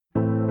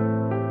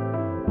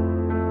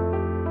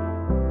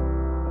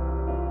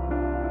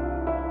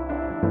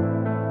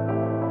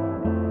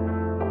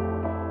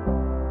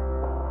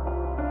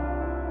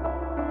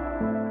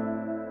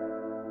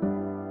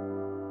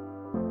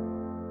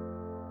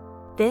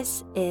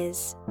This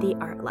is The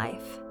Art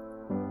Life.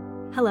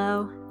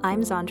 Hello,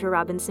 I'm Zandra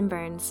Robinson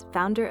Burns,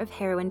 founder of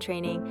Heroine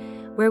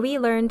Training, where we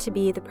learn to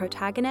be the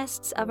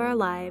protagonists of our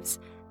lives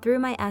through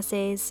my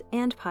essays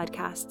and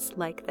podcasts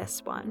like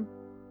this one.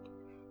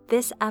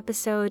 This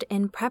episode,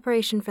 in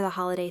preparation for the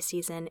holiday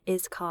season,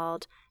 is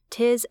called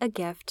 "'Tis a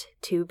Gift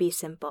to Be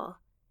Simple."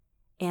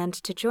 And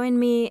to join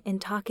me in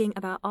talking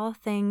about all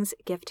things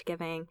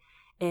gift-giving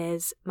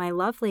is my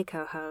lovely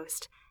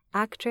co-host,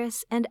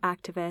 actress and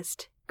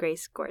activist,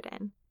 Grace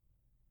Gordon.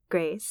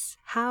 Grace,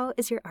 how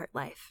is your art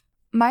life?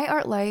 My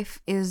art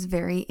life is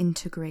very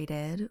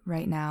integrated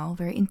right now,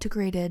 very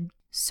integrated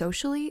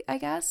socially, I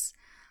guess.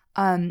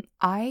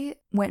 I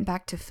went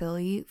back to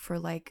Philly for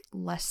like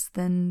less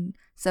than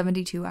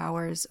 72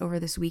 hours over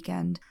this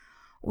weekend,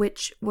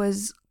 which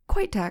was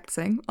quite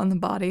taxing on the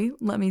body,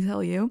 let me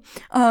tell you.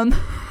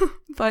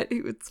 But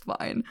it's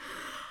fine.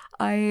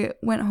 I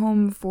went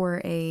home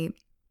for a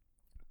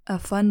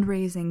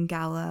fundraising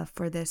gala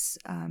for this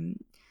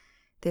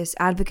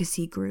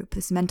advocacy group,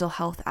 this mental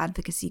health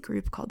advocacy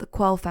group called the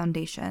Quell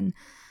Foundation.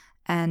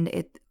 And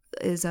it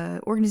is an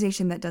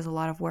organization that does a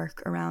lot of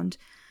work around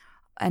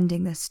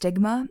ending the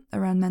stigma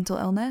around mental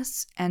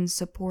illness and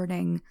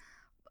supporting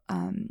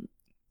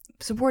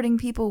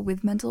people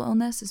with mental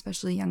illness,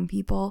 especially young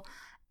people,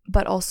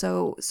 but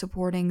also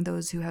supporting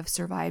those who have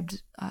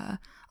survived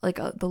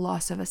the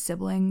loss of a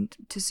sibling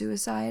to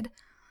suicide.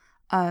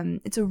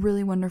 It's a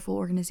really wonderful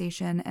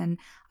organization, and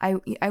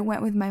I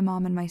went with my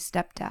mom and my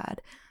stepdad,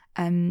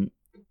 and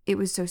it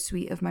was so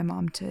sweet of my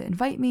mom to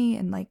invite me,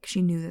 and like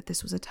she knew that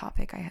this was a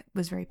topic I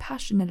was very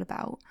passionate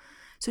about.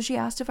 So she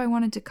asked if I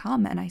wanted to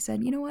come, and I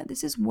said, you know what,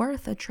 this is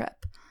worth a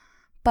trip.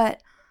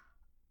 But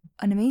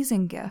an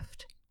amazing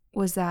gift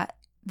was that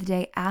the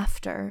day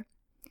after,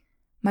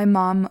 my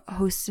mom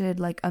hosted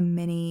like a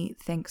mini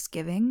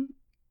Thanksgiving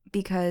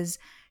because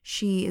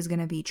she is going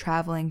to be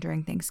traveling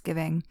during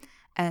Thanksgiving,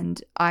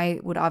 and I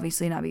would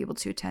obviously not be able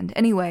to attend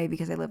anyway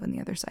because I live on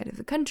the other side of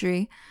the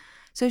country.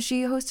 So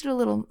she hosted a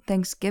little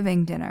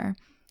Thanksgiving dinner,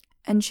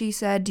 and she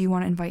said, do you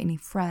want to invite any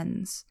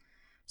friends?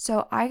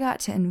 So I got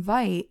to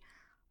invite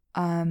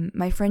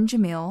my friend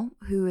Jamil,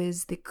 who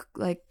is the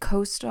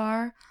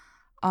co-star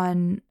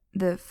on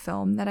the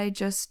film that I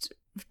just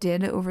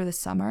did over the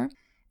summer.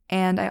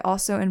 And I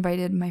also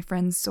invited my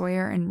friends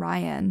Sawyer and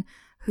Ryan,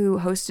 who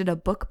hosted a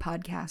book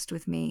podcast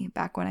with me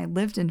back when I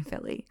lived in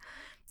Philly.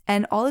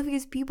 And all of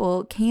these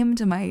people came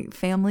to my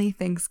family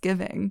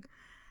Thanksgiving,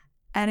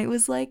 and it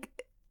was like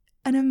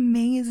an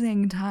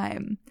amazing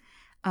time.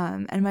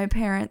 And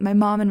my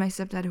mom and my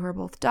stepdad, who are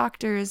both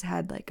doctors,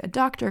 had like a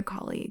doctor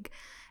colleague,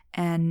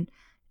 and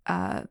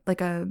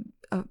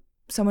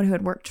someone who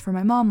had worked for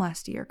my mom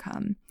last year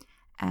come,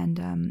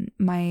 and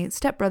my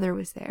stepbrother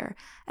was there,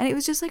 and it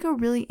was just like a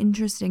really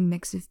interesting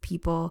mix of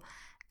people,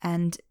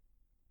 and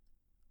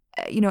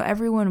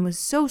everyone was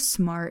so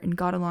smart and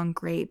got along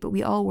great, but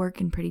we all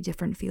work in pretty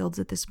different fields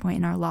at this point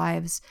in our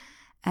lives,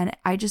 and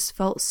I just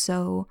felt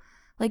so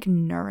like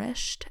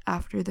nourished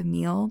after the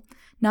meal,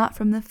 not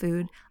from the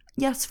food.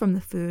 Yes, from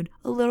the food,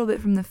 a little bit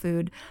from the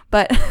food,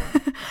 but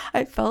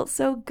I felt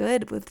so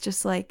good with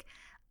just like,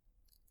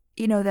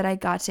 that I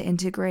got to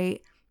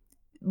integrate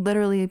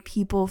literally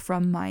people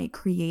from my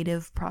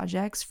creative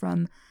projects,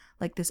 from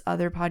like this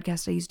other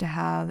podcast I used to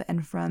have,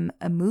 and from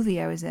a movie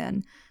I was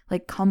in,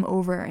 like come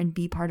over and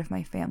be part of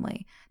my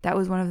family. That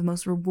was one of the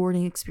most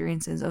rewarding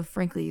experiences of,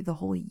 frankly, the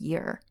whole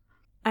year.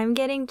 I'm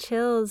getting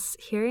chills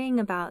hearing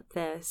about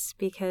this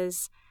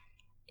because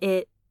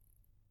it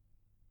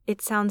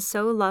sounds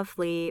so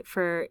lovely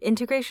for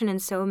integration in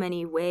so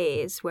many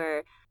ways,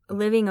 where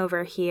living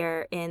over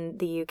here in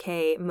the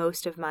UK,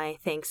 most of my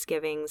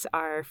Thanksgivings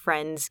are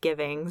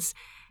Friendsgivings.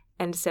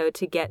 And so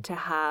to get to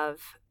have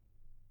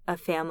a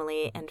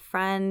family and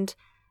friend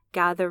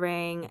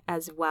gathering,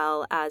 as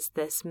well as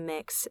this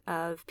mix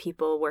of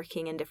people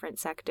working in different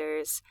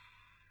sectors,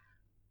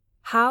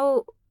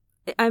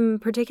 I'm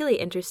particularly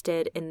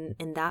interested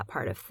in that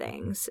part of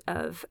things,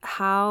 of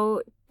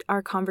how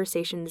are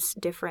conversations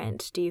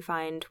different, do you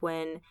find,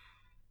 when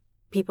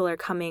people are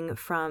coming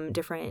from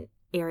different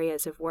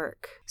areas of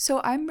work?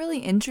 So I'm really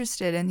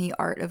interested in the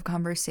art of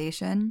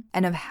conversation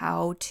and of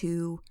how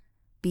to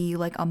be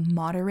like a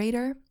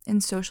moderator in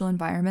social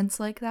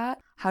environments like that,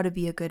 how to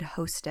be a good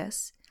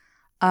hostess.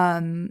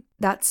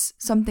 That's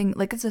something,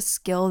 like, it's a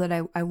skill that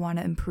I want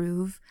to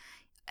improve.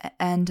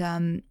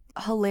 And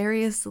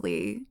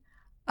hilariously,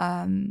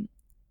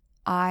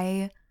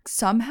 I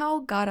somehow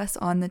got us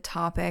on the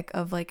topic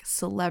of like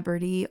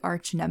celebrity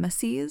arch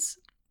nemesis,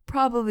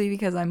 probably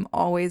because I'm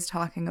always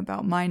talking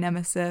about my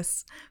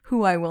nemesis,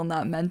 who I will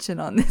not mention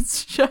on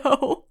this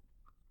show.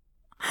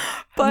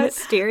 But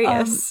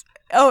mysterious.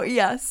 Oh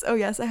yes,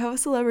 I have a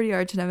celebrity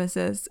arch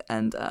nemesis,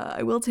 and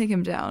I will take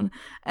him down.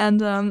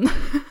 And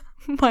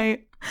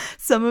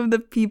some of the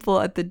people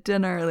at the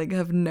dinner like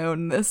have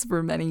known this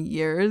for many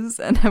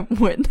years and have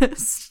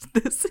witnessed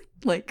this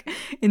like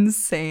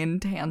insane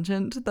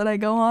tangent that I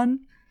go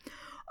on.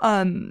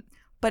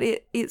 But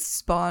it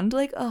spawned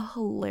like a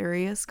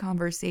hilarious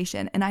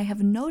conversation, and I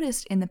have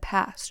noticed in the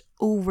past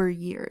over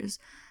years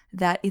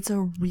that it's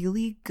a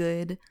really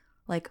good,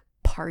 like,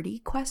 party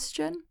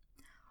question.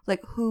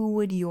 Like, who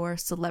would your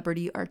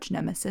celebrity arch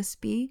nemesis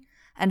be?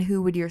 And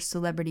who would your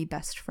celebrity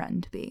best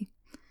friend be?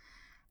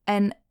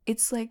 And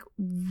it's, like,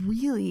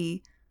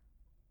 really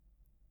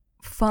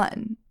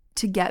fun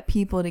to get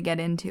people to get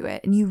into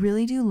it. And you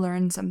really do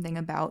learn something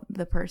about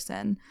the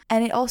person.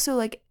 And it also,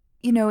 like,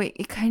 you know,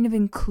 it kind of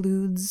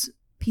includes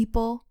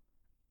people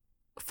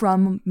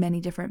from many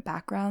different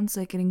backgrounds.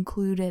 Like, it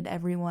included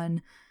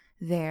everyone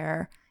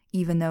there,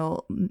 even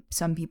though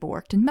some people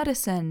worked in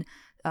medicine.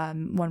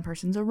 One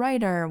person's a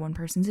writer, one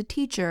person's a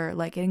teacher.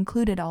 Like, it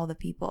included all the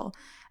people.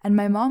 And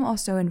my mom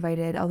also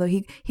invited, although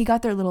he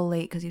got there a little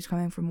late because he was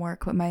coming from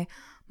work, but my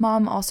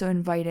mom also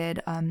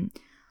invited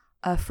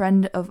a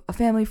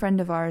family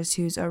friend of ours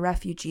who's a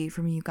refugee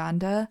from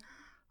Uganda,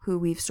 who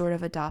we've sort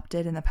of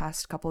adopted in the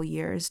past couple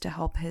years to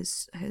help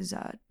his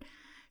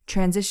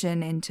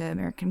transition into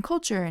American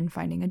culture and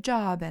finding a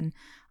job. And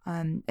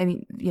I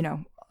mean, you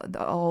know,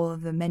 all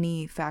of the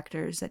many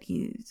factors that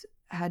he's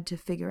had to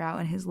figure out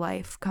in his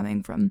life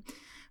coming from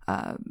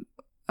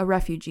a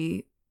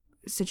refugee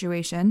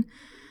situation.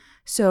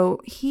 So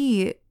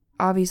he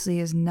obviously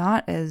is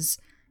not as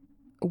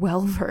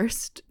well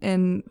versed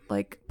in,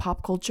 like,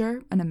 pop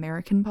culture and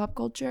American pop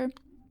culture,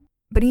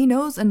 but he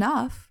knows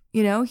enough.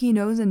 You know, he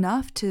knows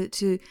enough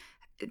to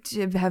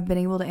have been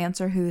able to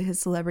answer who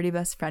his celebrity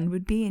best friend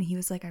would be. And he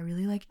was like, I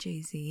really like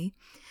Jay-Z.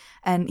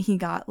 And he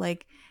got,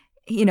 like,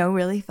 you know,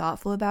 really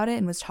thoughtful about it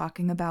and was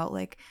talking about,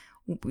 like,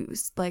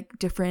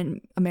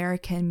 different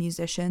American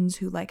musicians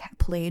who, like,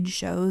 played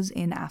shows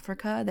in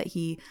Africa that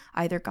he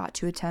either got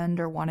to attend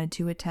or wanted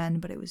to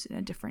attend, but it was in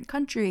a different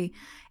country.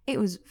 It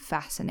was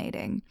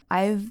fascinating.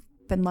 I've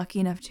been lucky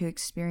enough to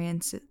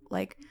experience it,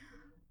 like,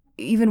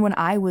 even when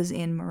I was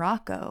in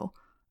Morocco,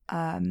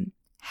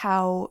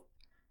 how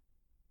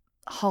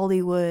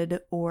Hollywood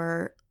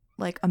or,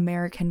 like,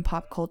 American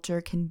pop culture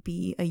can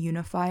be a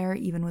unifier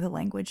even with a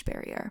language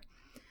barrier.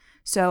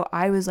 So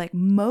I was, like,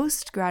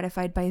 most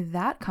gratified by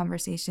that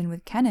conversation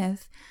with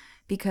Kenneth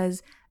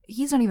because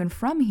he's not even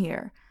from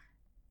here.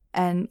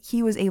 And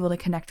he was able to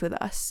connect with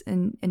us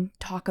and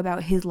talk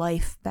about his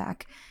life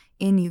back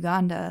in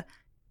Uganda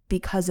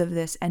because of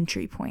this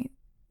entry point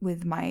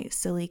with my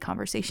silly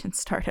conversation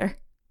starter.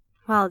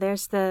 Well,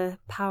 there's the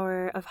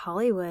power of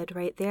Hollywood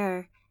right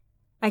there.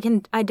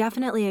 I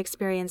definitely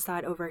experience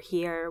that over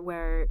here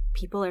where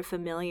people are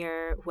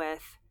familiar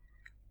with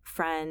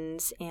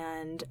Friends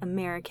and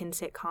American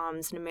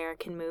sitcoms and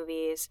American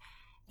movies,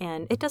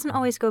 and it doesn't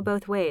always go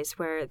both ways,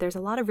 where there's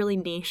a lot of really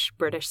niche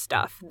British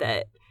stuff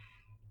that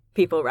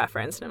people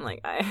reference, and I'm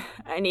like,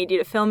 I need you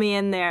to fill me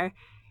in there.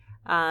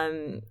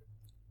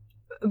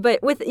 But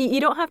you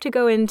don't have to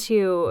go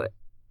into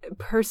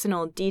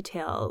personal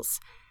details,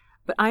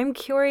 but I'm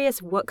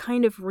curious what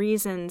kind of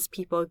reasons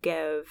people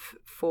give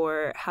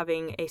for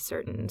having a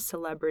certain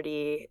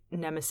celebrity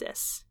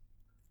nemesis.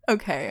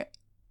 Okay,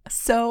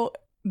 so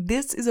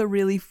this is a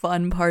really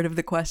fun part of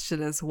the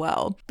question as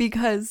well,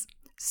 because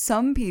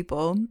some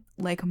people,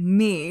 like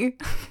me,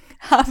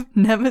 have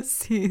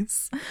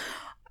nemesis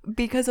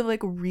because of,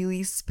 like,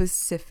 really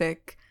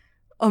specific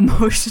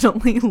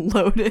emotionally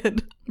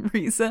loaded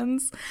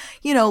reasons.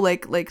 You know,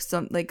 like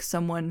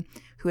someone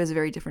who has a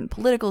very different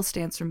political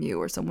stance from you,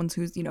 or someone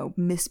who's, you know,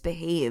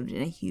 misbehaved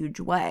in a huge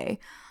way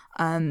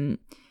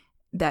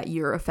that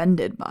you're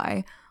offended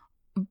by.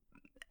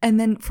 And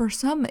then for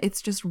some,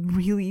 it's just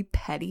really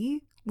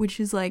petty,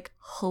 which is, like,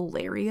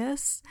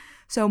 hilarious.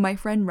 So my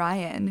friend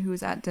Ryan, who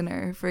was at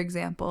dinner, for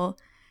example,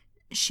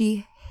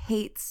 she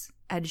hates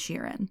Ed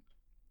Sheeran.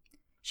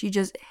 She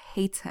just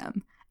hates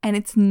him. And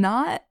it's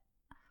not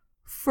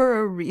for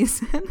a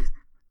reason.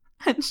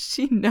 And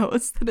she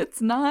knows that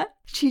it's not.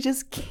 She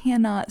just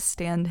cannot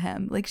stand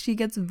him. Like, she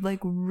gets, like,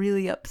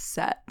 really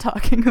upset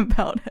talking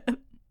about it.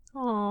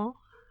 Aww.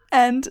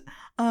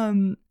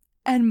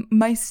 And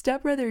my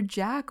stepbrother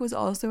Jack was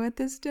also at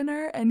this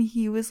dinner, and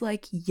he was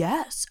like,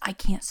 yes, I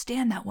can't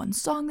stand that one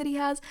song that he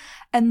has.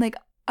 And, like,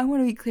 I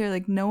want to be clear,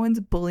 like, no one's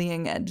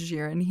bullying Ed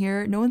Sheeran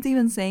here. No one's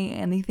even saying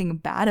anything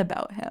bad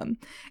about him.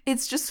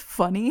 It's just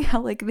funny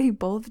how, like, they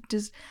both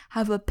just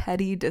have a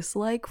petty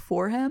dislike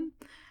for him.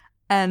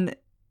 And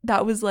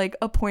that was, like,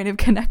 a point of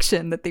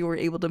connection that they were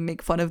able to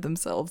make fun of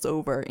themselves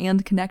over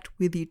and connect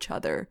with each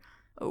other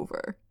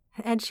over.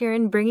 Ed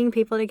Sheeran bringing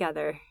people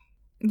together.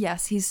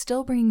 Yes, he's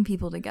still bringing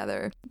people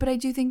together. But I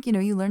do think, you know,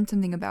 you learn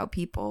something about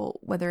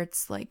people, whether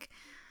it's, like,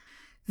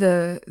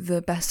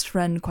 the best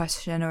friend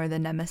question or the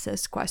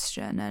nemesis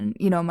question. And,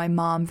 you know, my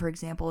mom, for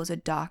example, is a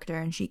doctor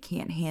and she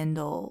can't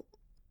handle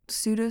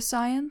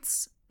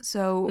pseudoscience.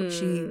 So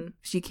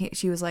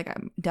she was like,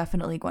 I'm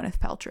definitely Gwyneth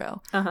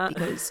Paltrow,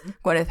 because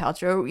Gwyneth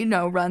Paltrow, you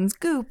know, runs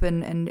Goop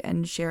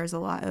and shares a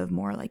lot of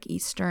more, like,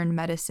 Eastern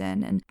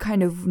medicine and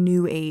kind of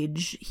new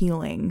age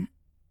healing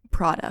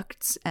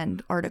products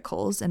and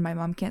articles, and my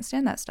mom can't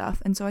stand that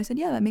stuff. And so I said,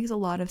 yeah, that makes a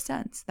lot of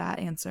sense. That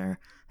answer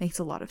makes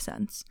a lot of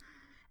sense.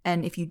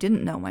 And if you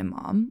didn't know my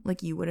mom,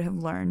 like, you would have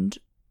learned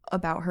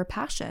about her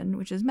passion,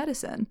 which is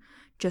medicine,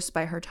 just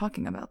by her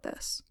talking about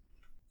this.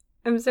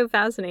 I'm so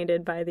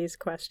fascinated by these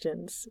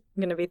questions.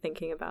 I'm going to be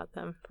thinking about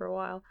them for a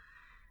while.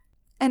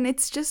 And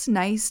it's just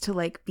nice to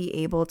like be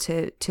able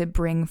to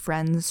bring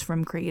friends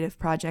from creative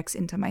projects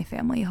into my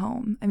family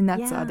home. I mean,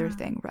 that's the other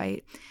thing,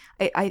 right?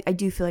 I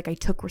do feel like I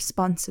took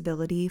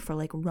responsibility for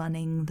like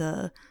running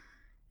the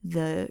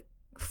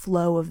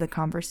flow of the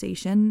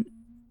conversation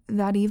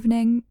that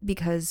evening,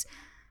 because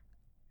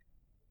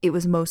it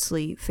was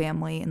mostly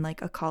family and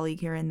like a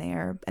colleague here and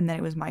there, and then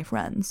it was my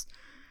friends.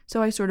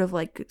 So I sort of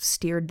like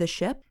steered the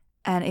ship,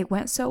 and it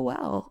went so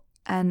well.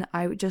 And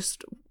I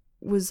just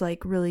was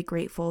like really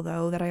grateful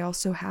though that I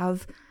also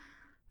have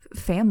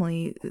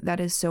family that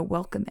is so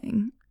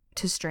welcoming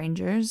to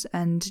strangers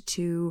and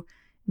to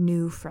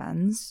new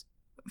friends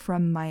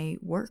from my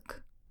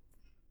work.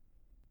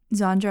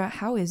 Zandra,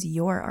 how is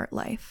your art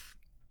life?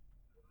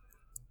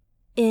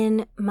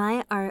 In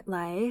my art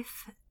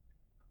life,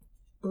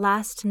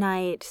 last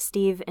night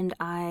Steve and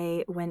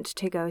I went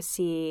to go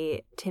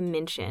see Tim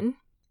Minchin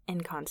in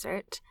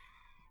concert,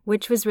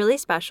 which was really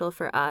special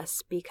for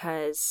us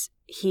because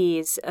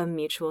he's a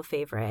mutual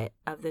favorite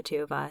of the two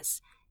of us,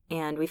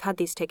 and we've had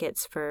these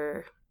tickets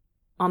for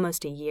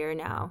almost a year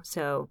now,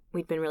 so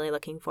we've been really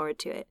looking forward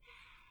to it.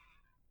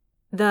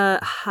 The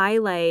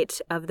highlight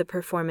of the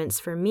performance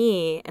for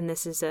me, and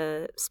this is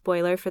a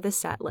spoiler for the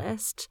set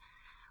list,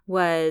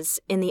 was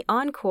in the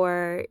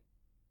encore,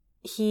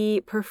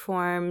 he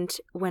performed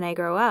When I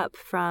Grow Up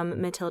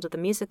from Matilda the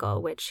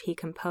Musical, which he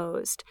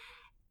composed,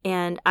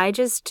 and I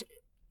just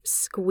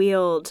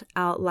squealed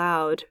out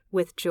loud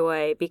with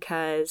joy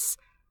because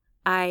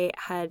I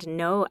had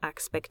no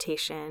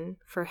expectation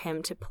for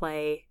him to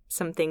play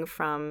something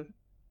from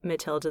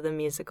Matilda the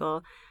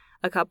Musical.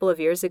 A couple of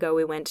years ago,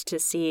 we went to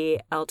see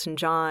Elton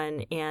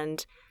John,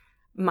 and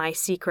my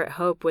secret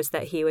hope was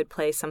that he would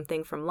play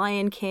something from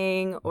Lion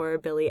King or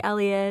Billy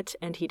Elliot,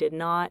 and he did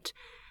not.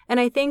 And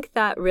I think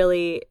that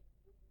really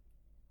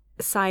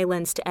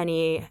silenced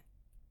any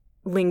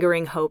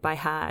lingering hope I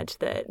had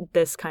that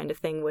this kind of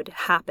thing would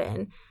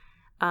happen.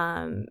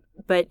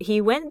 But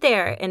he went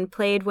there and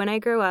played When I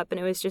Grow Up, and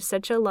it was just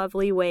such a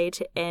lovely way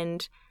to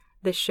end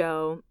the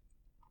show.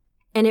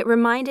 And it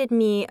reminded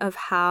me of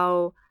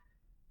how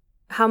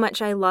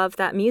much I love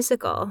that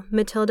musical.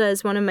 Matilda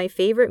is one of my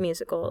favorite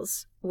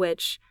musicals,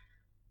 which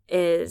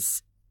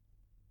is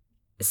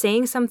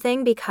saying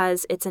something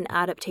because it's an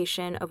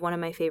adaptation of one of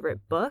my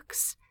favorite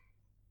books,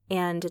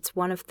 and it's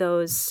one of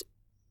those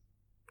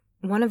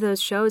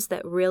shows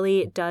that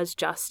really does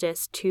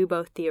justice to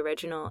both the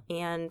original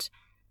and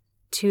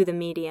to the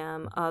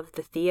medium of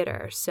the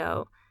theater.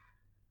 So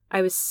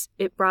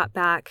it brought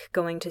back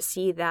going to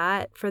see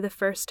that for the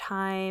first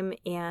time,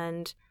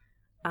 and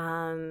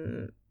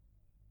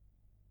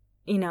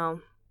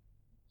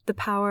the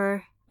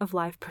power of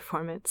live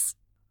performance.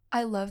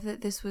 I love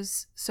that this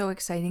was so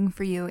exciting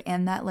for you,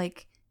 and that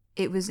like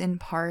it was in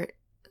part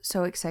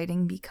so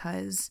exciting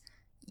because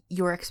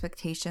your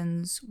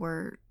expectations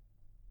were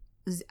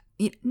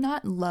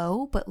not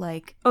low, but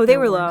like they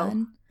were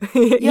low.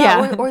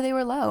 Yeah. Or they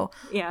were low.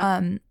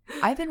 Yeah.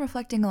 I've been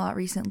reflecting a lot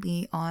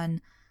recently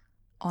on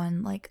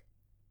like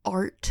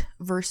art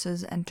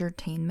versus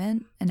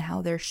entertainment and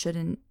how there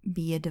shouldn't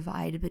be a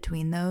divide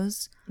between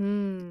those.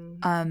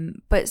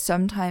 But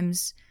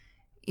sometimes,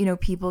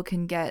 people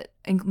can get,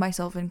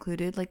 myself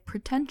included, like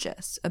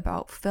pretentious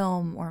about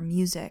film or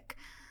music.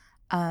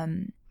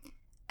 And,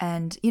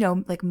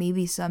 like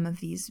maybe some of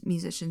these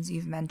musicians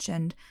you've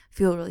mentioned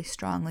feel really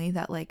strongly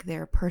that like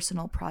their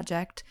personal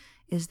project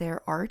is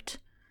their art.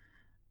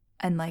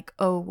 And like,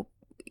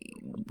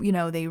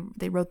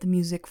 they wrote the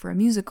music for a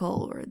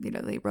musical, or,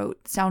 they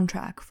wrote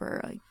soundtrack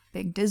for a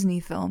big Disney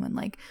film, and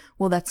like,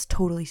 well, that's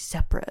totally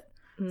separate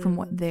from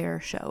what their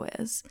show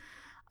is.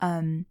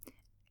 And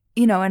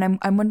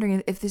I'm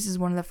wondering if this is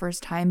one of the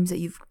first times that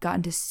you've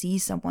gotten to see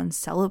someone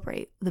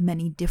celebrate the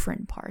many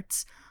different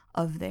parts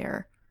of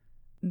their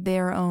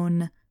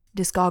own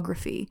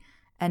discography,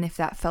 and if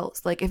that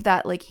felt like, if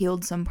that like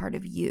healed some part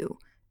of you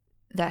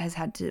that has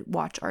had to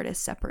watch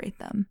artists separate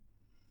them.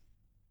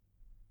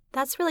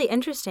 That's really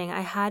interesting.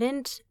 I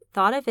hadn't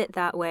thought of it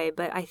that way,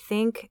 but I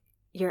think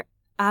you're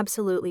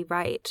absolutely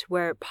right,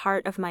 where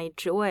part of my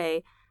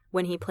joy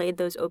when he played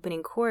those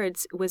opening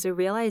chords was a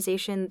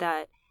realization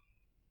that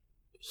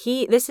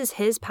this is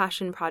his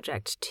passion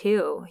project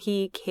too.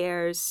 He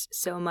cares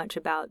so much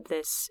about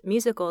this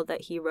musical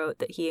that he wrote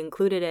that he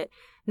included it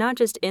not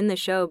just in the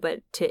show,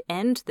 but to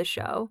end the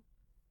show.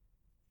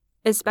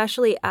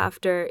 Especially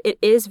after it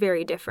is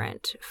very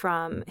different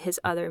from his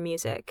other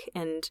music.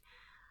 And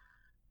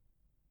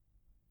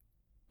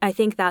I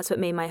think that's what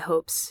made my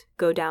hopes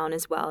go down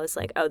as well, as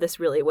like, oh, this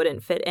really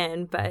wouldn't fit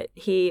in. But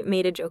he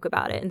made a joke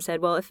about it and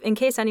said, well, if in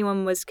case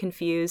anyone was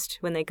confused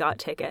when they got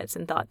tickets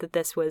and thought that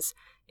this was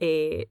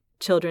a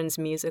children's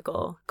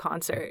musical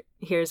concert,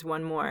 here's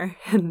one more.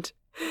 And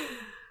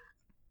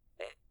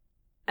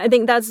I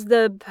think that's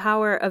the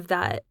power of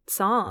that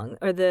song,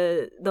 or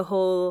the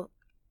whole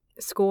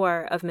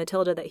score of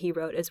Matilda that he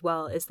wrote as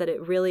well, is that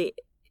it really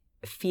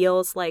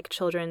feels like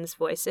children's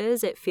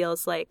voices. It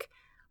feels like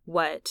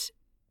what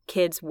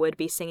kids would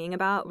be singing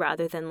about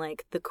rather than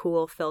like the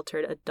cool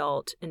filtered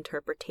adult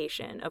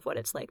interpretation of what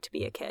it's like to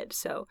be a kid.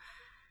 So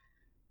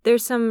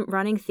there's some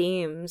running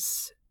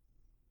themes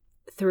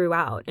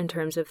throughout in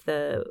terms of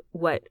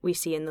what we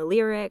see in the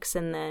lyrics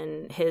and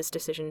then his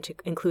decision to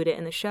include it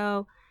in the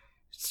show.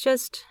 It's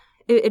just,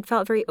 it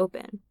felt very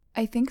open.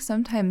 I think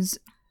sometimes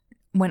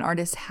when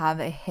artists have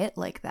a hit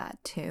like that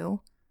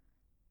too,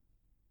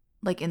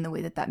 like in the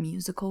way that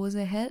musical was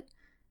a hit,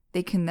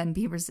 they can then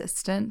be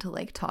resistant to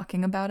like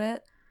talking about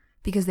it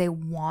because they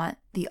want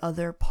the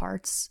other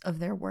parts of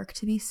their work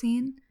to be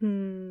seen.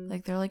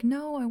 Like they're like,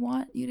 no, I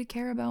want you to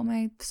care about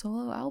my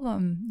solo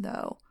album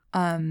though.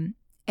 And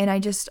I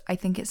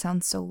think it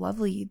sounds so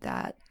lovely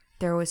that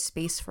there was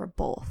space for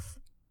both.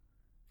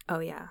 Oh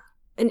yeah.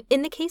 And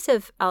in the case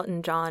of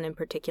Elton John in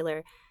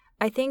particular,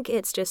 I think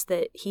it's just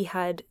that he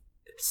had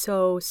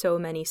so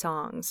many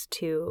songs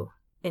to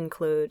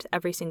include.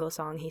 Every single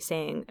song he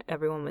sang,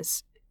 everyone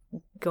was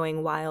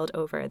going wild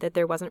over, that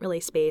there wasn't really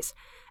space,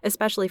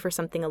 especially for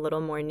something a little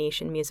more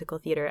niche in musical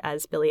theater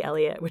as Billy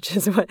Elliot, which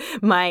is what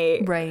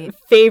my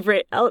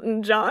favorite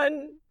Elton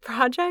John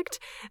project.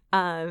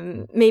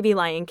 Maybe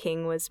Lion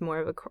King was more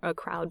of a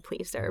crowd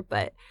pleaser,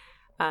 but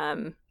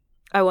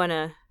I want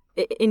to,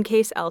 in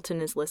case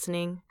Elton is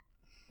listening,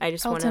 I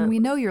just want to... Elton, we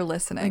know you're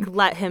listening. Like,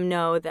 let him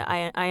know that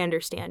I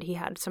understand he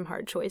had some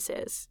hard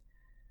choices.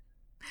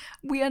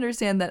 We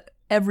understand that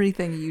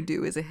everything you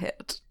do is a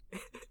hit.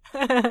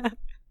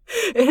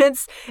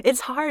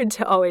 It's hard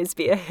to always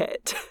be a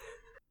hit.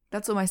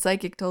 That's what my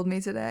psychic told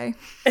me today.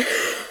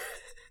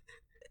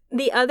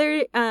 The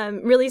other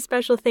really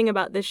special thing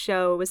about this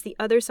show was the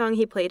other song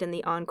he played in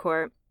the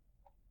encore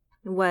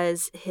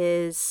was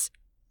his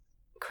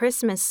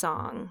Christmas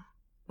song,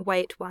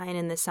 White Wine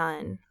in the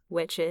Sun,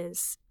 which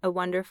is a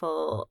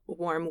wonderful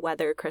warm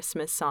weather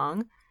Christmas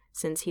song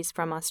since he's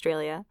from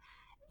Australia.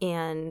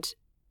 And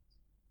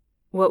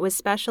what was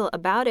special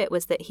about it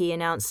was that he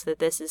announced that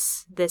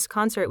this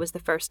concert was the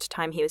first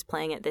time he was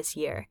playing it this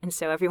year. And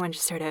so everyone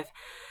just sort of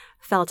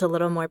felt a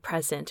little more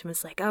present and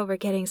was like, oh, we're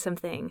getting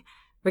something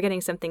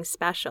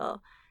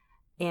special.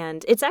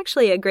 And it's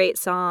actually a great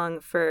song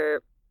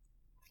for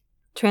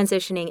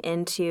transitioning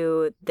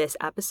into this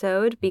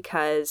episode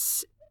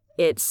because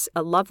it's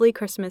a lovely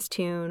Christmas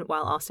tune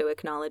while also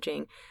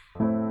acknowledging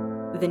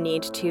the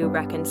need to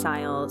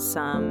reconcile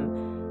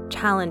some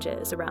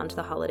challenges around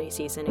the holiday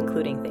season,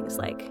 including things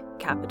like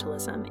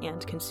capitalism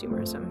and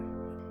consumerism.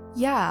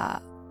 Yeah,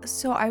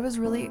 so I was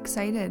really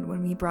excited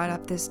when we brought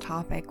up this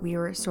topic. We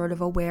were sort of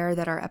aware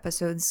that our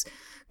episodes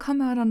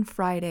come out on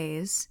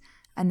Fridays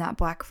and that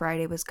Black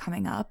Friday was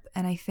coming up,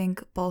 and I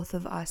think both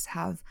of us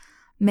have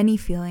many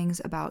feelings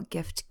about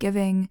gift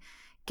giving,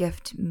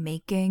 gift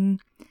making,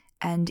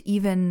 and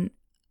even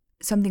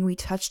something we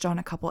touched on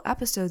a couple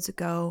episodes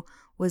ago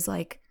was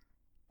like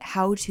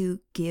how to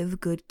give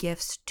good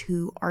gifts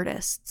to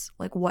artists.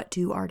 Like, what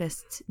do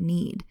artists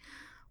need?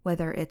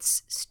 Whether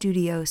it's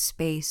studio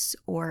space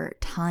or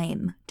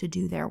time to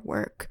do their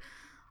work.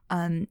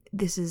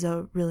 This is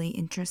a really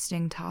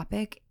interesting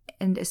topic,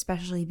 and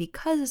especially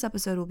because this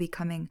episode will be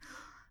coming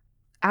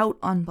out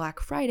on Black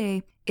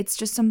Friday, it's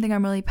just something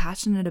I'm really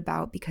passionate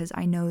about because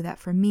I know that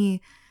for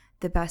me,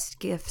 the best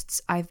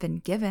gifts I've been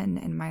given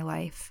in my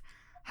life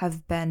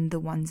have been the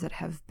ones that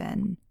have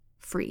been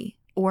free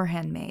or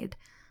handmade.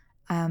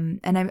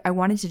 And I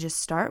wanted to just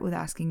start with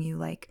asking you,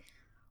 like,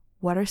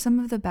 what are some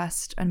of the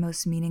best and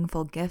most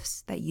meaningful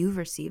gifts that you've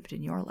received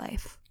in your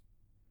life?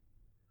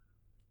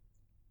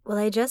 Well,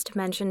 I just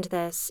mentioned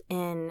this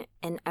in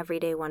an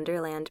Everyday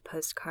Wonderland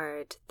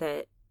postcard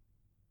that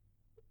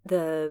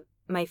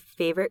my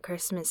favorite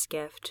Christmas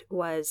gift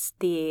was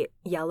the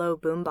yellow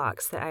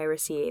boombox that I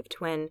received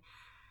when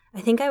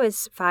I think I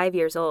was 5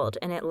 years old,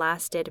 and it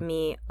lasted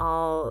me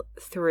all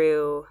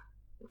through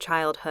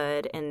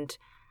childhood and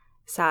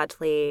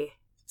sadly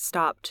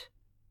stopped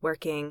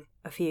working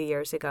a few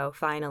years ago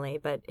finally,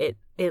 but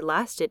it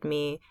lasted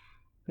me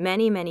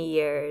many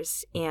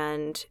years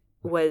and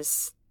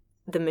was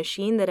the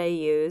machine that I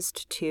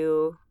used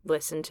to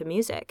listen to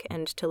music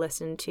and to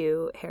listen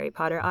to Harry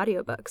Potter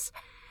audiobooks.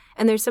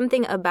 And there's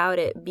something about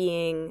it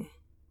being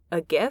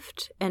a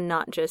gift and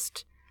not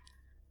just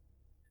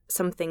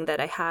something that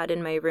I had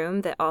in my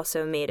room that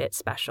also made it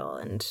special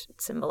and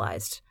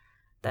symbolized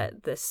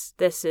that this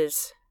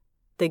is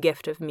the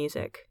gift of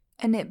music.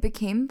 And it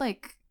became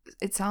like,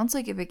 it sounds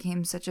like it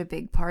became such a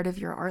big part of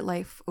your art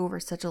life over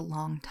such a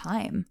long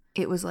time.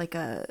 It was like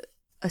a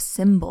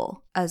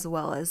symbol as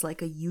well as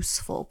like a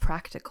useful,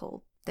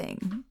 practical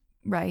thing,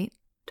 right?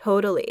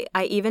 Totally.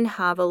 I even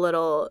have a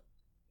little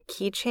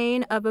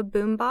keychain of a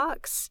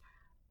boombox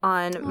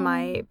on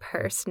my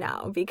purse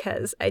now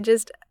because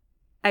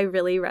I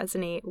really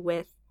resonate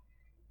with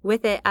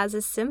it as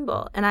a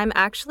symbol. And I'm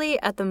actually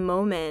at the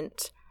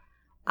moment,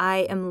 I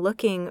am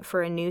looking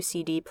for a new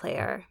CD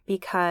player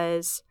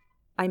because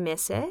I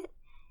miss it.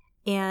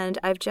 And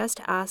I've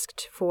just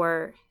asked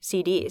for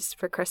CDs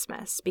for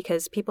Christmas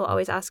because people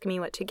always ask me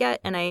what to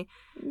get. And I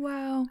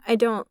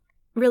don't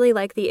really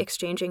like the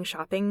exchanging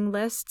shopping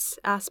lists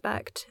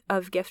aspect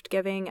of gift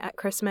giving at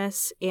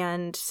Christmas.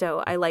 And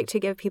so I like to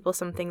give people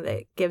something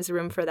that gives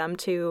room for them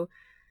to,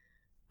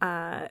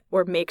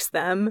 or makes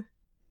them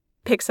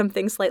pick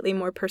something slightly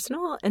more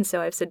personal. And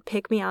so I've said,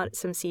 pick me out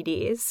some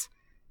CDs.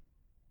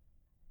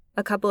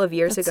 A couple of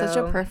years ago. That's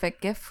such a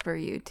perfect gift for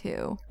you,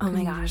 too. Oh my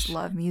You gosh. just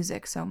love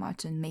music so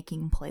much and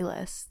making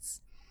playlists.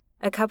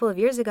 A couple of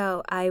years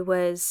ago, I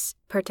was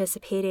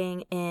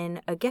participating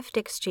in a gift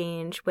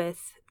exchange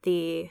with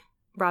the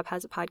Rob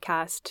Has a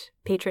Podcast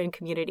Patreon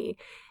community.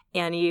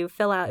 And you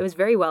fill out, it was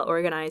very well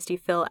organized. You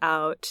fill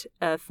out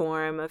a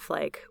form of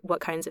like what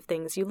kinds of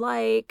things you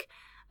like,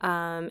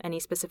 any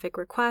specific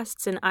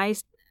requests. And I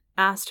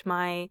asked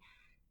my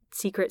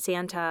Secret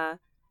Santa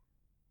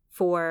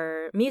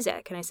for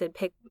music. And I said,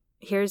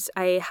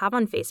 I have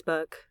on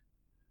Facebook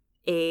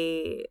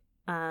a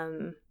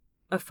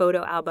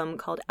photo album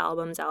called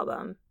Albums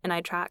Album. And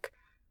I track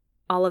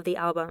all of the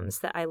albums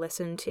that I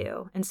listen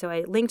to. And so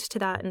I linked to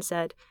that and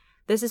said,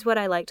 this is what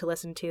I like to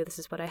listen to. This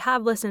is what I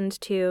have listened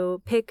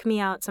to. Pick me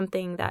out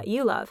something that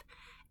you love.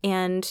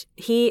 And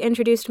he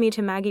introduced me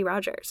to Maggie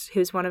Rogers,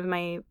 who's one of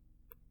my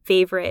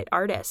favorite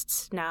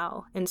artists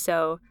now. And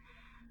so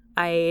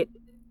I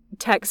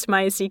text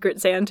my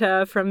Secret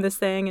Santa from this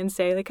thing and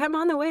say, like, I'm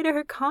on the way to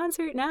her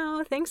concert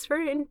now. Thanks for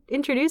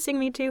introducing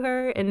me to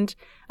her. And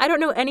I don't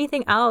know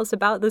anything else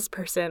about this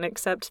person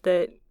except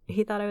that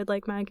he thought I would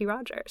like Maggie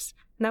Rogers.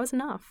 And that was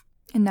enough.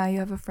 And now you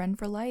have a friend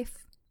for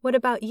life. What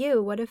about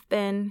you? What have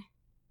been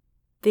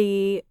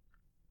the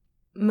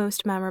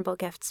most memorable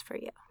gifts for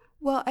you?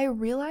 Well, I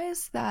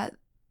realized that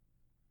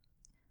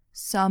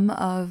some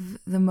of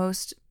the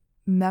most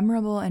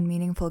memorable and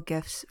meaningful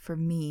gifts for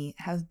me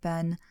have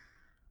been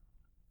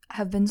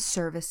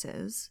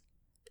services.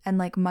 And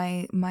like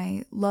my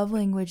love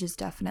language is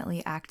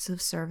definitely acts of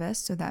service,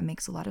 so that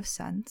makes a lot of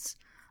sense.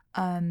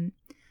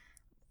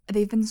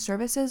 They've been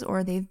services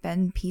or they've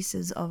been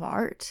pieces of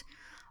art.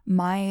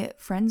 My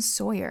friend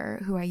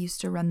Sawyer, who I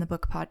used to run the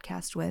book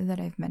podcast with that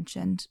I've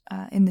mentioned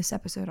in this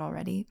episode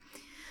already,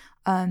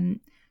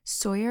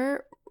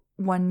 Sawyer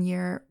one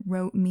year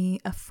wrote me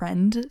a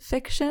friend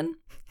fiction.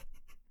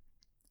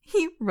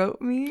 He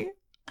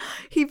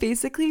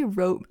basically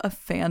wrote a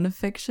fan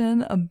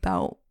fiction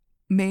about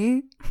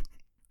me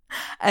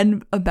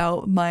and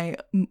about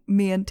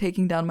me and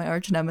taking down my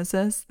arch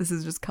nemesis. This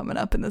is just coming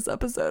up in this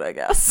episode, I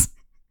guess.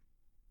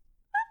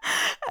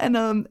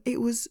 And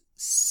it was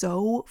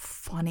so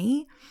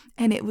funny,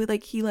 and it was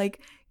like he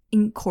like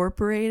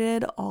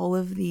incorporated all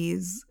of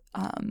these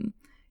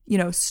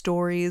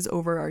stories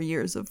over our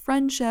years of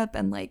friendship,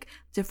 and like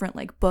different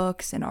like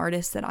books and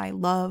artists that I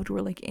loved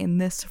were like in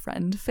this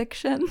friend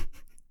fiction.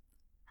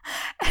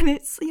 And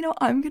it's,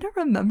 I'm gonna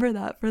remember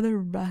that for the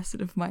rest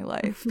of my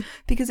life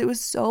because it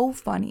was so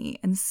funny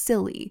and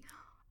silly,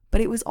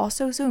 but it was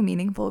also so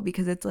meaningful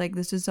because it's like,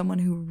 this is someone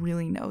who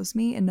really knows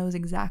me and knows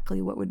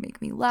exactly what would make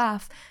me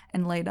laugh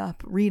and light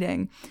up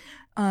reading.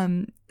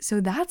 So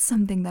that's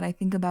something that I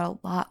think about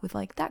a lot with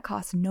like, that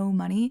cost no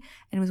money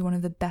and it was one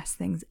of the best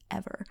things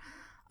ever.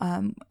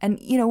 And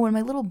when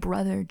my little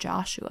brother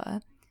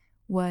Joshua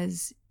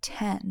was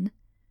 10,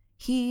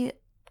 he's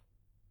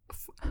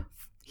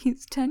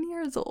 10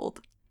 years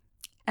old,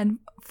 and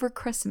for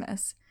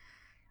Christmas,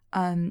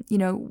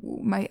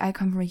 I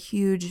come from a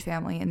huge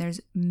family and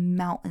there's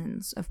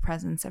mountains of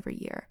presents every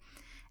year,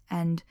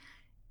 and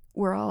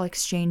we're all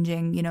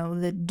exchanging,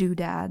 the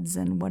doodads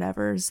and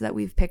whatevers that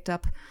we've picked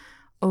up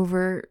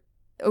over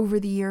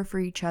the year for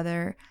each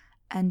other.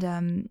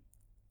 And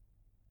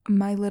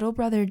my little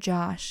brother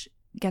Josh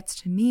gets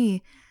to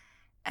me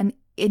and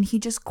he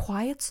just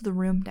quiets the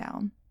room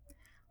down,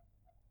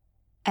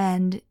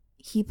 and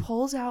he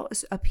pulls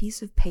out a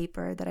piece of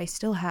paper that I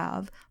still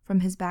have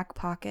from his back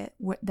pocket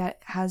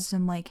that has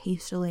some like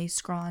hastily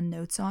scrawled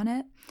notes on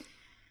it.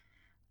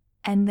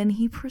 And then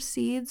he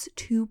proceeds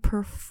to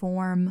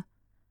perform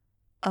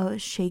a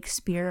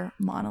Shakespeare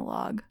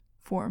monologue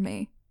for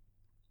me.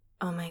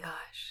 Oh my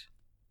gosh.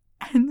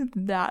 And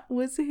that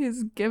was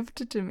his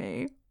gift to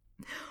me,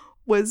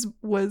 was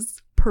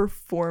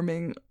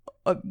performing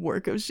a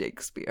work of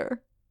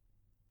Shakespeare.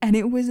 And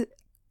it was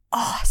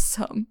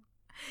awesome.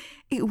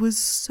 It was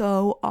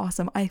so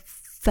awesome. I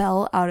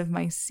fell out of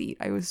my seat.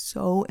 I was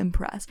so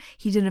impressed.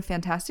 He did a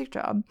fantastic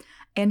job.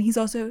 And he's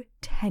also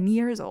 10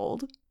 years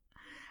old.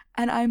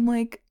 And I'm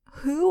like,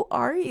 who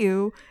are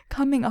you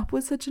coming up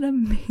with such an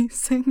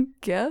amazing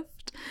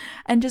gift?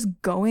 And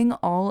just going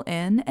all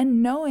in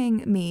and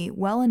knowing me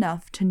well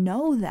enough to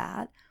know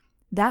that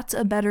that's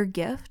a better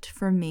gift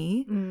for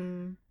me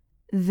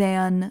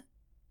than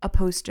a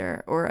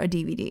poster or a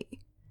DVD.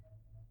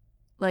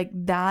 Like,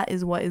 that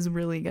is what is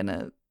really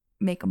gonna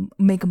make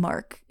a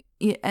mark.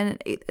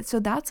 And so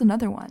that's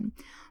another one.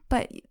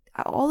 But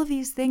all of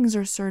these things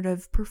are sort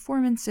of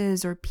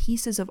performances or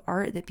pieces of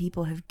art that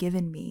people have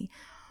given me.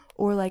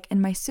 Or like in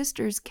my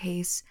sister's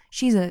case,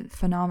 she's a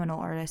phenomenal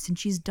artist and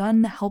she's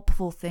done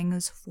helpful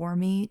things for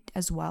me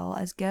as well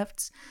as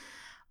gifts,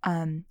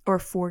 or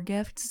for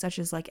gifts, such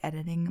as like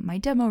editing my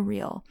demo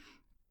reel,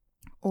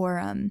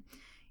 or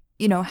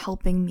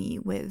helping me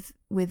with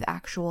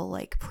actual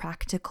like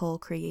practical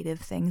creative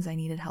things I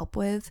needed help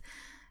with.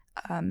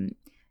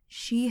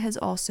 She has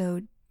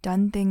also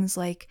done things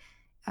like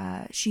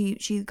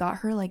she got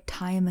her like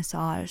Thai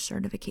massage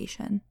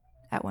certification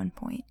at one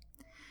point.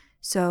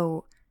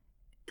 So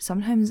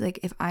sometimes like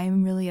if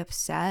I'm really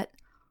upset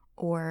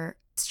or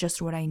it's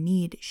just what I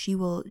need, she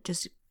will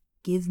just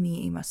give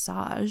me a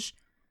massage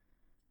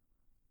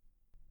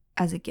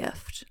as a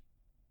gift.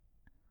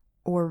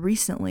 Or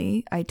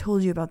recently, I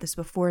told you about this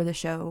before the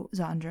show,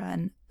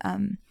 Zandra,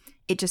 and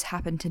it just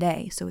happened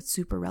today, so it's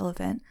super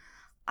relevant.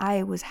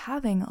 I was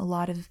having a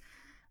lot of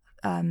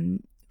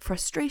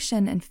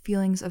frustration and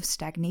feelings of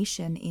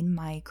stagnation in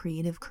my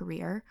creative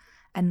career,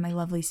 and my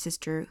lovely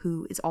sister,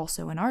 who is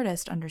also an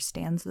artist,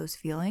 understands those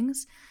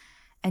feelings,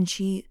 and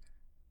she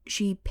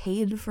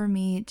paid for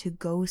me to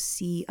go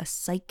see a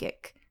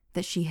psychic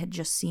that she had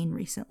just seen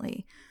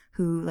recently,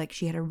 who like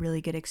she had a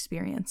really good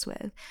experience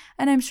with.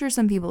 And I'm sure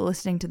some people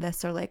listening to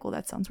this are like, well,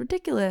 that sounds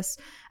ridiculous.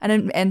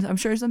 And I'm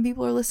sure some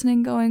people are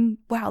listening going,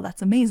 wow,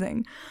 that's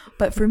amazing.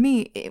 But for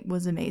me, it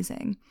was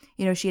amazing.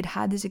 She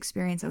had this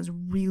experience that was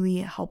really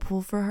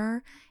helpful for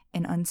her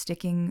in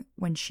unsticking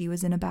when she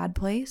was in a bad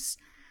place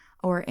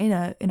or in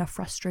a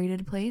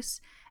frustrated place.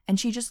 And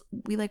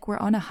we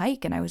were on a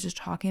hike, and I was just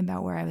talking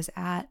about where I was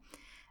at.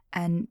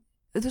 And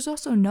there's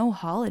also no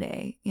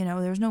holiday,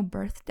 there's no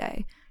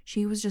birthday.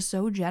 She was just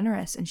so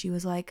generous, and she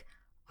was like,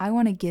 I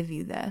want to give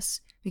you this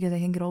because I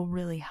think it'll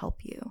really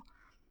help you.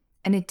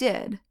 And it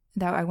did.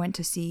 That I went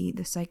to see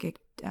the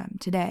psychic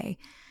today,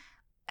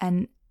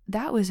 and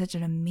that was such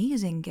an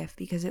amazing gift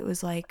because it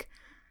was an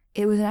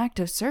act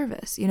of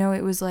service.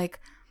 It was like,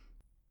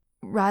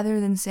 rather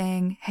than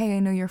saying, hey, I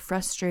know you're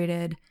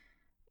frustrated,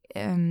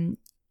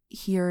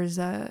 here's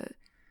a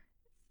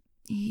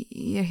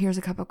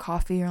cup of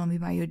coffee, or let me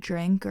buy you a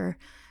drink, or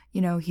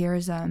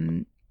here's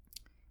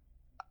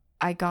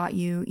I got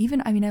you.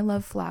 Even, I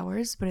love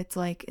flowers, but it's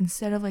like,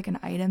 instead of like an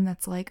item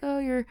that's like, oh,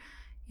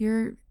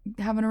 you're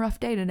having a rough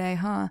day today,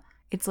 huh?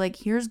 It's like,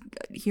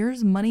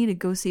 here's money to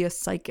go see a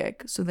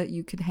psychic so that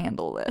you can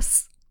handle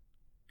this.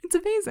 It's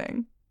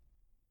amazing.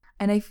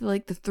 And I feel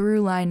like the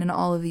through line in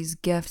all of these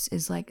gifts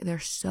is like, they're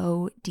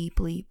so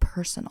deeply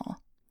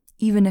personal.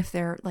 Even if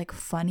they're like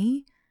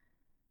funny,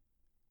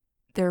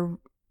 they're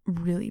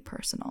really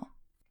personal.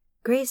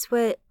 Grace,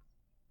 what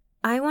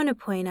I want to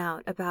point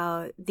out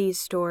about these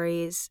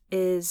stories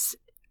is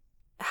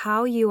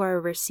how you are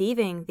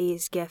receiving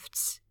these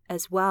gifts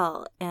as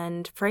well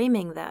and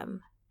framing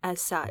them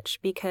as such,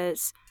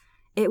 because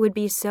it would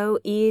be so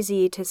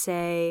easy to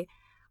say,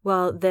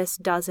 well, this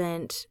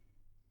doesn't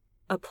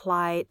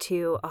apply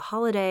to a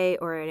holiday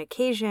or an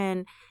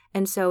occasion,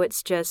 and so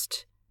it's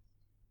just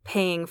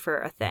paying for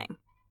a thing.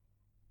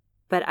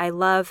 But I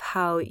love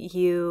how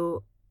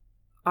you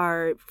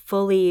are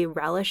fully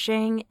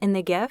relishing in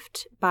the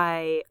gift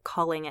by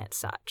calling it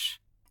such.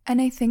 And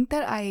I think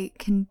that I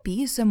can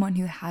be someone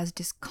who has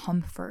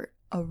discomfort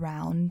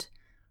around,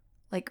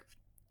 like,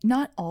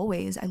 not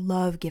always. I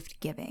love gift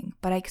giving,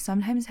 but I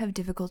sometimes have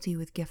difficulty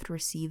with gift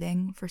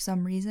receiving for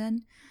some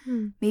reason.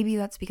 Maybe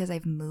that's because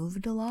I've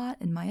moved a lot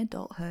in my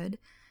adulthood,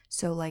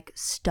 so like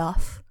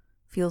stuff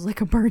feels like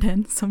a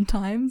burden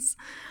sometimes.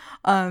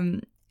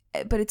 But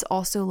it's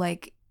also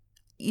like,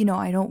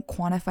 I don't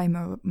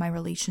quantify my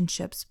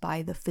relationships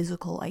by the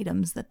physical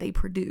items that they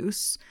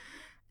produce.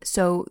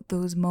 So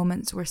those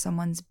moments where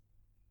someone's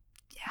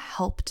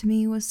helped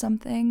me with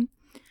something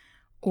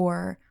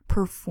or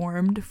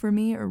performed for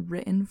me or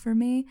written for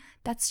me,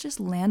 that's just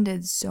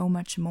landed so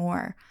much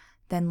more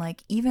than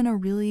like even a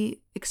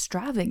really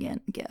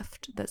extravagant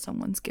gift that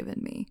someone's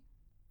given me.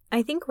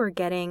 I think we're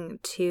getting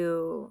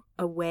to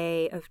a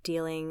way of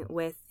dealing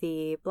with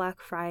the Black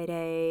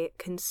Friday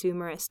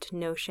consumerist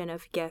notion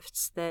of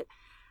gifts that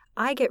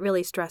I get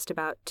really stressed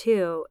about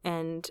too,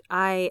 and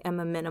I am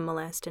a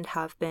minimalist and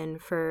have been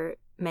for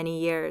many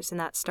years, and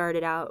that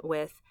started out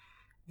with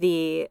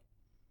the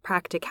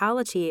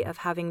practicality of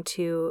having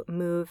to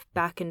move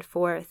back and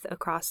forth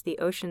across the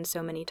ocean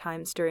so many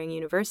times during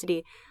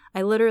university.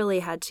 I literally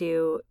had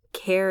to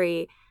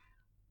carry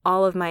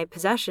all of my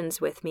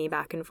possessions with me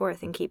back and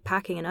forth and keep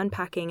packing and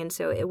unpacking, and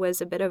so it was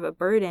a bit of a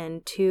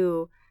burden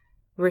to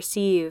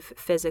receive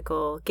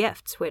physical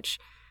gifts, which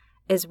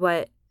is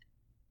what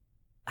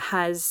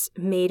has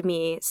made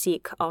me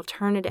seek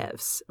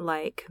alternatives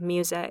like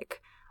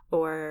music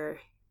or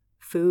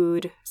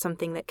food,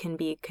 something that can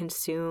be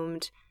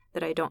consumed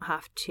that I don't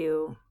have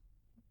to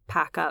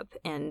pack up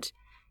and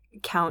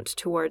count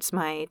towards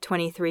my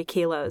 23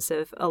 kilos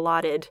of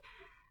allotted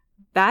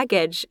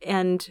baggage.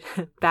 And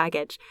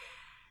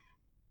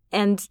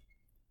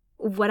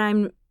what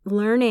I'm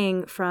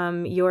learning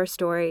from your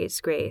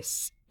stories,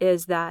 Grace,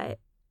 is that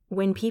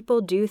when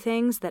people do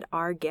things that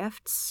are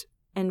gifts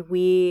and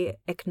we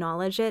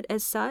acknowledge it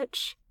as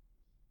such,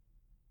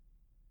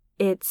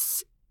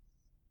 it's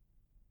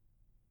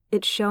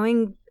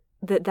showing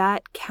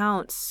that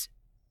counts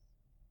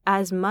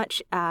as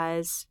much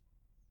as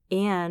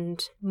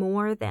and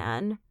more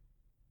than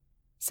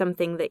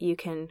something that you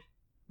can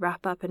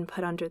wrap up and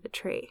put under the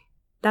tree.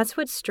 That's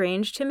what's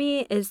strange to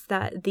me, is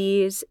that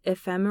these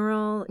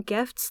ephemeral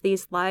gifts,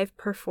 these live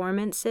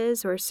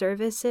performances or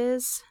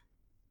services,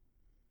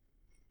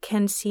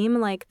 can seem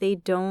like they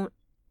don't,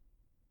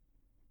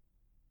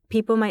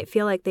 people might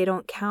feel like they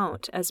don't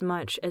count as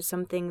much as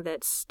something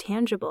that's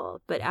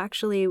tangible. But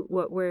actually,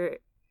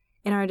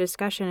 in our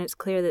discussion, it's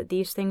clear that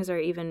these things are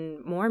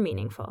even more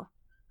meaningful.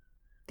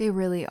 They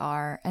really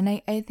are. And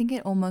I think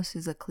it almost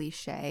is a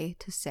cliche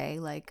to say,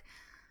 like,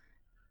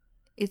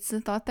 it's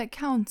the thought that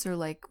counts, or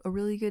like a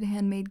really good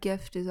handmade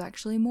gift is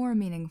actually more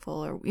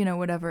meaningful, or, you know,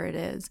 whatever it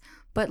is.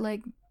 But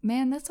like,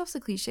 man, that stuff's a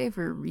cliche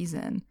for a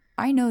reason.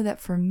 I know that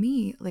for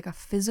me, like a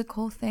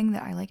physical thing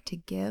that I like to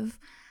give,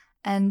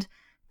 and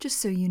just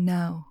so you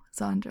know,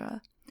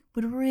 Sandra,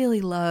 would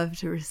really love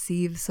to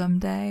receive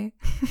someday.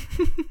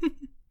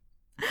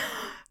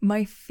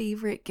 My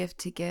favorite gift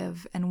to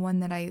give, and one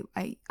that I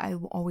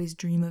always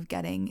dream of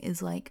getting,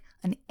 is like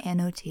an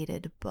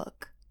annotated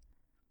book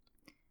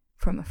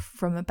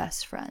from a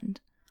best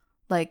friend.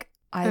 Like,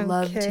 I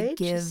love to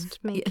give.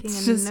 Just making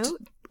it's a just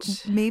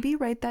note. Maybe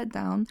write that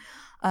down.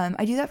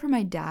 I do that for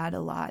my dad a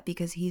lot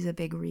because he's a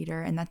big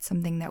reader, and that's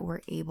something that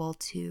we're able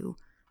to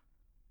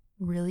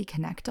really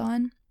connect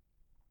on.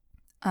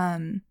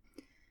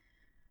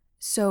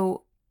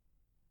 So,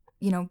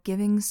 you know,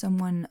 giving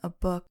someone a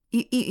book,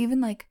 even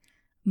like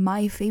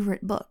my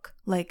favorite book,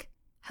 like,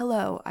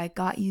 hello, I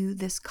got you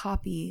this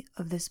copy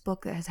of this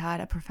book that has had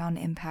a profound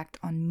impact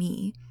on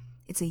me.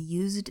 It's a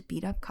used,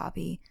 beat up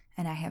copy,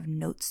 and I have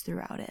notes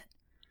throughout it.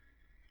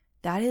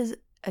 That is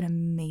an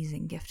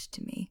amazing gift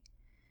to me.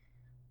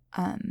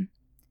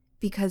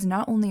 Because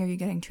not only are you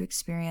getting to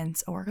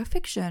experience a work of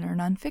fiction or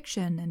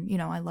nonfiction, and, you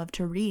know, I love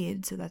to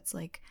read, so that's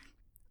like,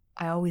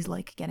 I always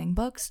like getting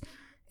books.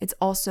 It's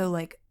also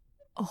like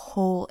a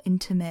whole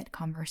intimate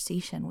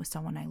conversation with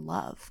someone I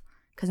love,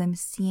 because I'm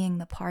seeing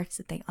the parts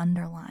that they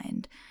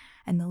underlined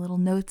and the little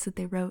notes that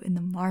they wrote in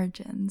the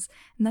margins.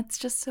 And that's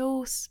just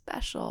so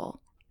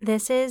special.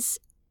 This is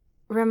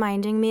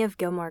reminding me of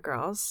Gilmore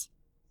Girls,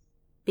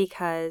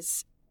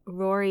 because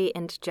Rory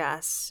and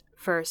Jess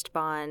first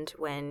bond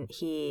when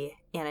he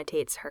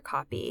annotates her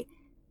copy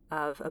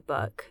of a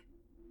book.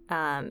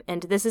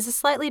 And this is a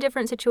slightly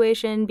different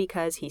situation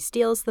because he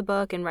steals the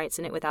book and writes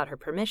in it without her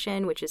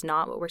permission, which is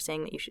not what we're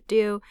saying that you should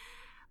do.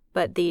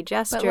 But the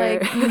gesture...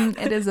 But like,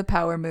 it is a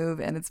power move,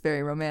 and it's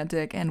very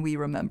romantic, and we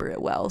remember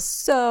it well.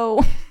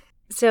 So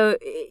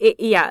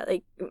yeah,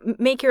 like,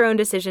 make your own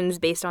decisions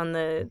based on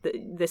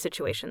the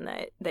situation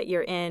that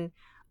you're in.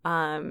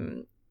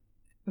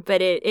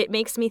 But it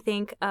makes me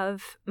think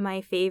of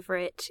my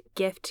favorite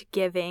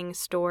gift-giving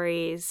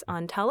stories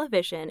on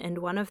television, and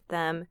one of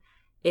them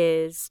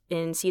is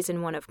in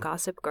season 1 of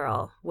Gossip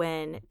Girl,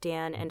 when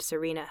Dan and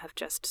Serena have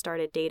just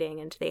started dating,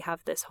 and they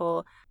have this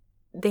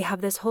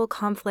whole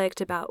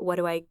conflict about what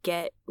do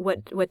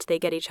they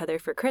get each other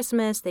for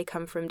Christmas. They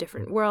come from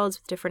different worlds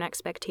with different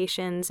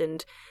expectations,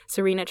 and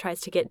Serena tries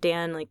to get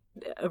Dan like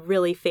a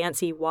really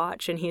fancy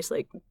watch, and he's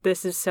like,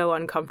 this is so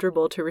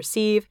uncomfortable to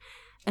receive.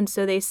 And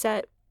so they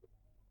set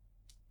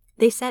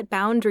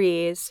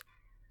boundaries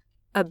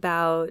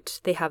about,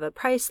 they have a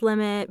price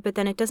limit, but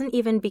then it doesn't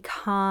even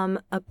become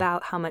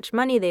about how much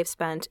money they've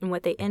spent, and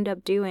what they end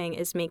up doing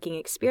is making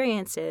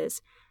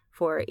experiences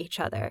for each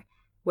other,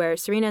 where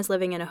Serena's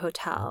living in a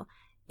hotel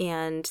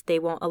and they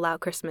won't allow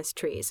Christmas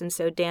trees. And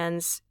so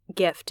Dan's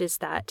gift is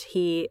that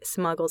he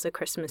smuggles a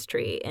Christmas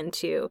tree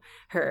into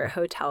her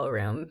hotel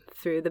room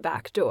through the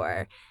back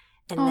door.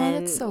 And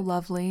then that's so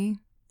lovely.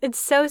 It's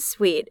so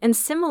sweet. And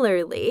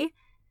similarly,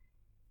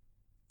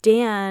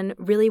 Dan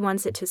really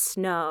wants it to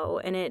snow,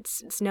 and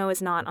snow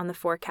is not on the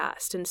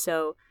forecast. And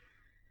so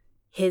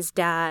his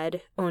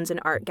dad owns an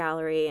art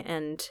gallery,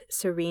 and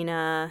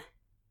Serena,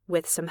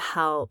 with some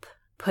help,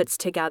 puts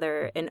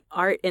together an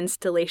art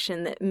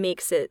installation that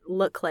makes it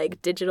look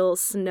like digital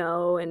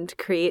snow and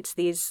creates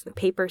these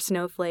paper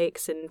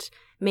snowflakes and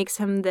makes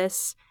him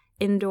this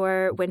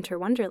indoor winter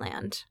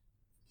wonderland.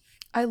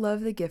 I love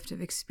the gift of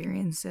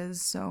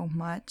experiences so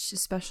much,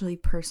 especially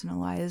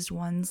personalized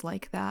ones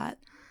like that.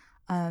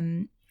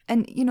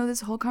 And, you know,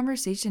 this whole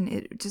conversation,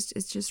 it's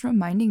just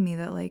reminding me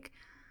that, like,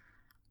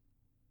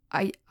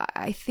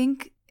 I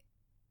think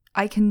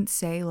I can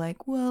say,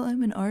 like, well,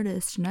 I'm an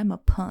artist and I'm a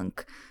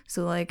punk,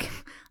 so, like,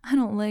 I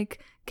don't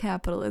like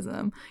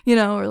capitalism, you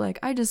know, or, like,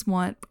 I just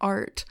want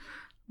art.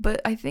 But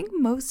I think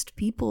most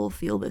people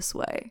feel this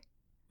way.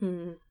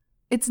 Mm.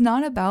 It's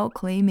not about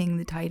claiming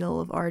the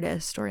title of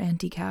artist or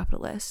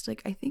anti-capitalist.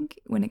 Like, I think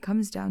when it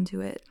comes down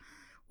to it,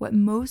 what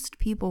most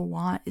people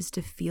want is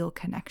to feel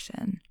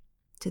connection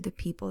to the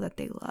people that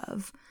they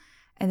love,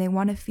 and they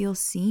want to feel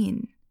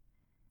seen.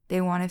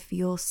 They want to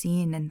feel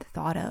seen and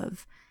thought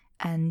of,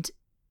 and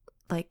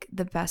like,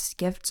 the best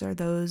gifts are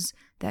those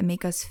that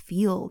make us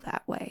feel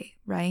that way,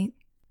 right?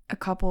 A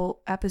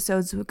couple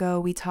episodes ago,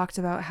 we talked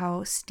about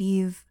how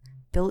Steve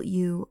built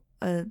you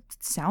a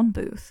sound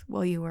booth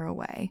while you were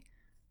away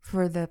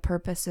for the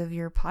purpose of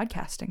your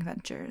podcasting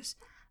ventures.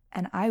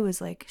 And I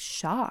was like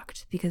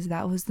shocked, because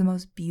that was the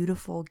most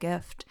beautiful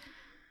gift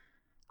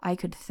I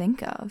could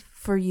think of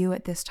for you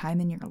at this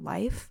time in your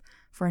life.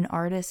 for an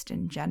artist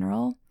in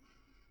general.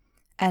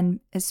 And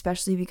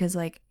especially because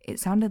like it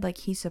sounded like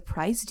he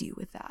surprised you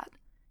with that.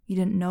 You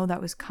didn't know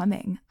that was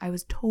coming. I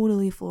was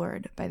totally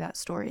floored by that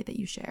story that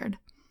you shared.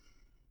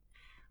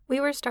 We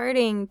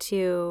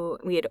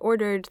had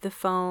ordered the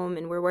foam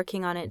and we're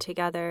working on it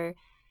together.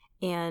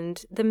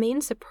 And the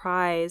main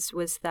surprise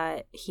was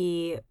that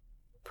he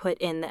put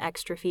in the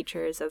extra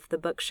features of the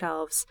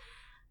bookshelves.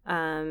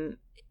 And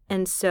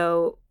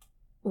so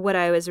what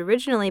I was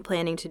originally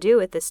planning to do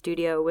with the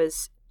studio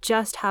was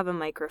just have a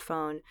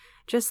microphone,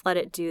 just let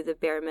it do the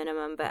bare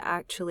minimum. But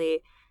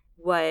actually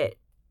what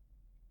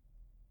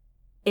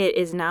it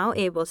is now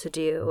able to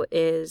do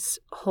is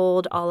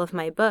hold all of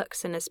my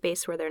books in a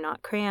space where they're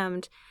not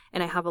crammed.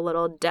 And I have a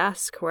little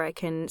desk where I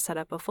can set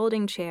up a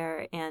folding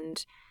chair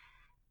and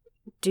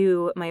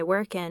do my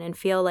work in and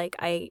feel like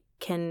I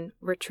can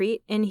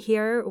retreat in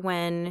here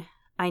when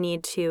I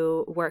need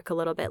to work a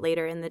little bit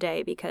later in the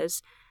day,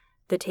 because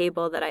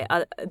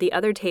the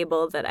other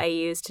table that I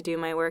use to do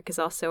my work is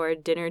also our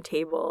dinner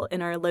table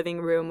in our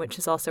living room, which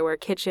is also our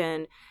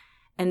kitchen.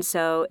 And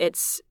so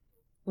it's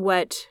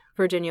what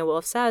Virginia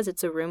Woolf says,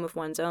 it's a room of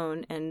one's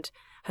own, and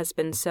has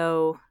been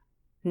so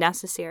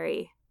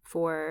necessary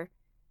for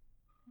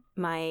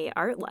my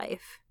art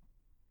life.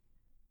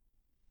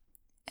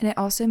 And it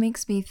also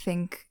makes me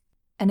think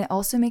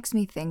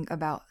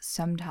about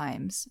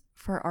sometimes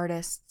for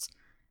artists,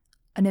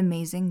 an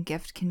amazing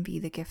gift can be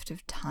the gift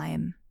of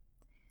time.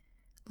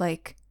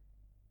 Like,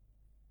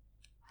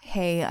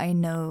 hey, I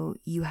know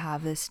you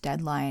have this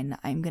deadline.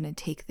 I'm going to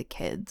take the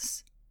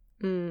kids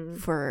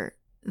for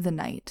the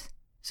night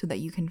so that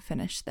you can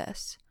finish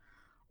this.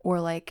 Or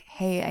like,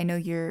 hey, I know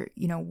you're,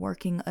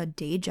 working a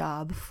day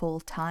job full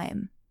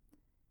time.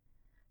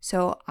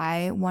 So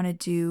I want to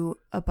do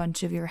a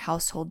bunch of your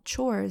household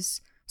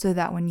chores so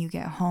that when you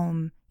get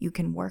home, you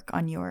can work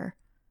on your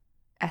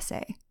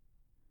essay.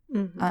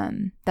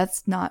 Mm-hmm.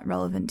 That's not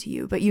relevant to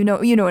you, but you know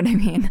what I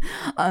mean.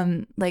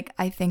 Like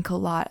I think a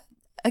lot,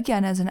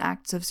 again, as an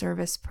acts of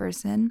service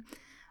person,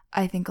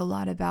 I think a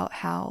lot about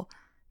how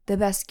the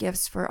best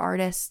gifts for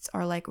artists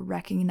are like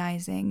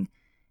recognizing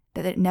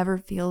that it never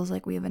feels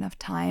like we have enough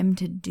time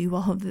to do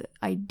all of the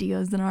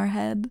ideas in our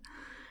head.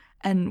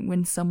 And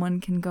when someone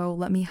can go,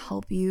 let me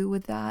help you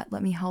with that.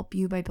 Let me help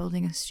you by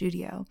building a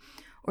studio,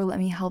 or let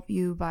me help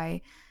you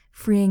by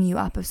freeing you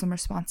up of some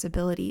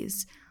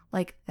responsibilities.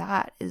 Like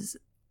that is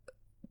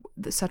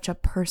such a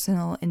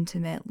personal,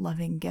 intimate,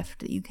 loving gift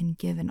that you can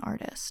give an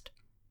artist.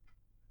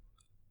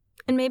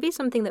 And maybe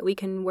something that we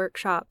can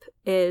workshop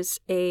is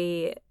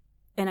an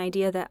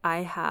idea that I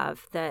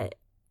have that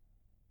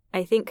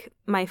I think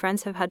my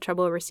friends have had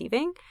trouble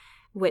receiving,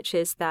 which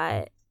is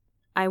that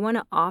I want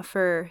to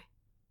offer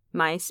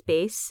my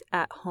space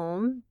at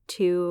home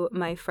to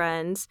my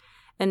friends.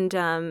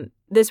 And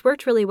this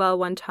worked really well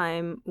one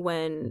time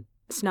when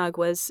Snug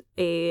was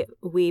a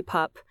wee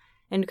pup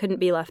and couldn't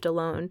be left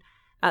alone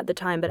at the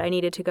time, but I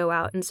needed to go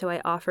out. And so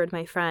I offered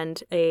my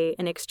friend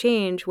an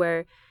exchange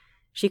where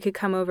she could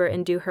come over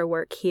and do her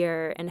work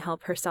here and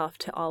help herself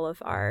to all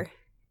of our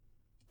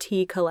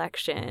tea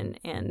collection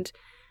and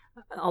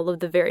all of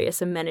the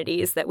various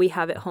amenities that we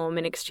have at home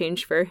in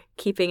exchange for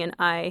keeping an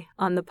eye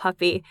on the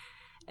puppy.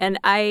 And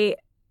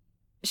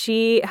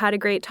she had a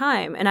great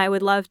time, and I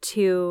would love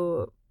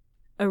to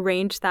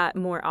arrange that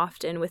more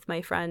often with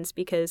my friends,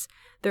 because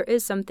there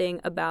is something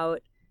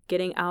about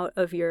getting out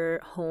of your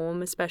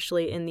home,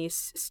 especially in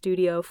these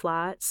studio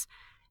flats,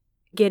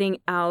 getting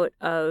out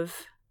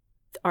of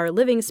our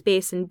living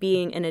space and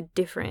being in a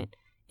different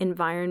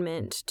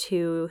environment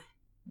to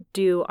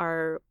do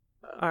our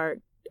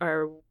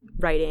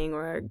writing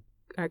or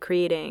our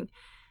creating.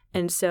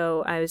 And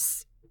so I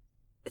was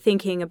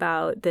thinking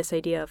about this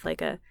idea of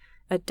like a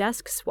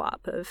desk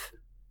swap of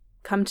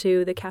come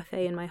to the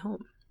cafe in my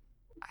home.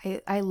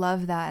 I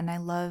love that, and I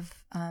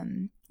love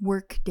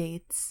work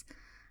dates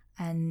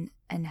and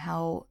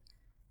how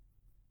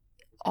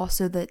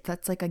also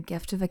that's like a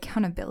gift of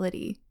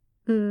accountability.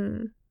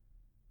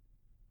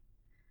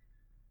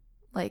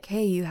 Like,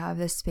 hey, you have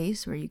this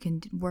space where you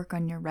can work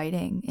on your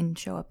writing and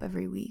show up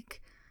every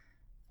week.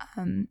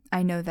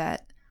 I know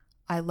that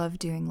I love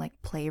doing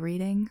like play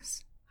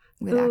readings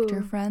with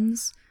actor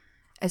friends,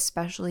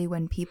 especially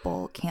when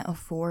people can't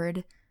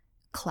afford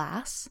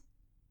class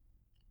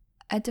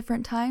at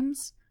different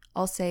times.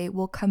 I'll say,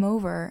 we'll come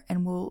over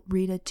and we'll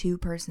read a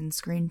 2-person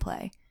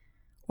screenplay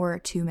or a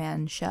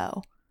 2-man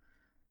show.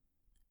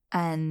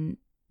 And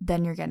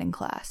then you're getting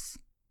class.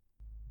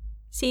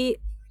 See,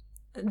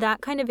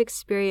 that kind of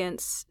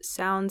experience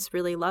sounds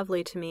really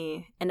lovely to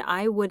me, and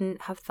I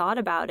wouldn't have thought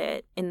about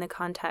it in the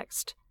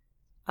context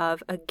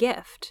of a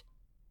gift,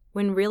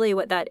 when really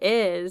what that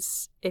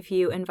is, if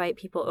you invite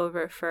people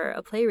over for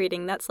a play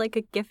reading, that's like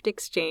a gift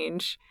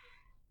exchange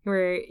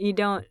where you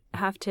don't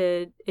have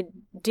to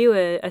do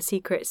a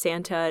secret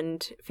Santa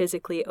and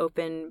physically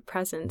open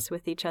presents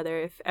with each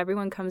other. If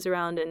everyone comes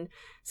around and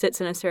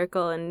sits in a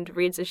circle and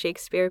reads a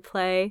Shakespeare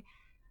play,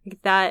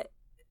 that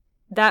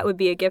would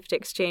be a gift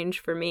exchange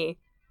for me.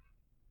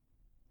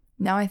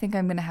 Now I think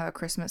I'm going to have a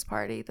Christmas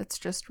party that's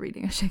just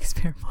reading a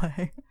Shakespeare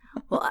play.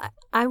 Well,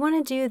 I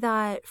want to do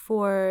that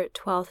for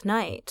 12th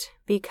night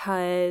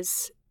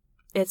because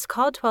it's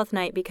called 12th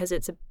night because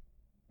it's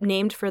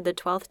named for the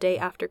 12th day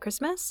after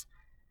Christmas.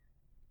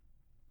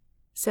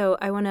 So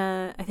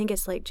I think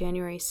it's like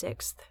January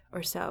 6th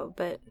or so,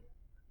 but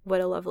what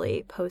a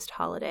lovely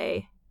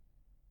post-holiday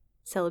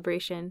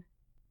celebration.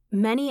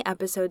 Many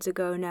episodes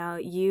ago now,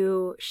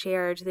 you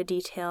shared the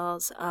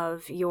details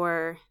of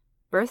your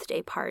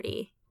birthday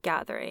party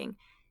gathering.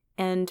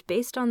 And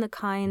based on the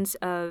kinds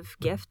of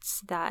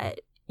gifts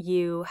that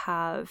you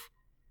have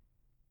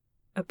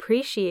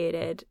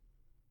appreciated,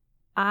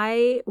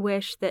 I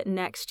wish that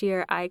next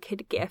year I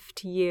could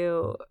gift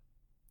you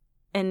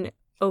an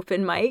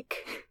open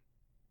mic,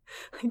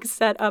 like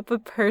set up a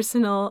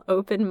personal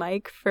open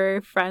mic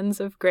for Friends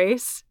of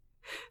Grace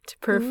to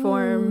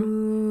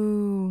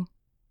perform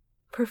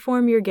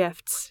your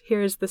gifts.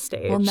 Here's the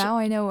stage. Well, now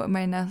I know what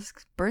my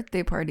next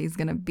birthday party is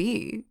going to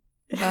be.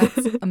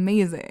 That's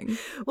amazing.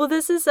 Well,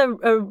 this is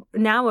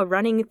now a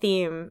running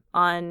theme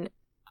on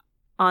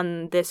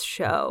this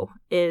show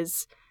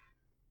is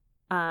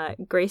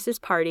Grace's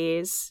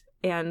parties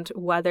and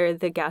whether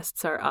the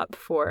guests are up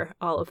for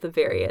all of the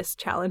various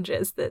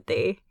challenges that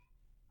they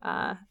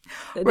right.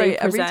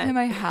 Every time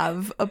I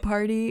have a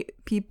party,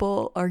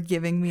 people are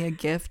giving me a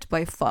gift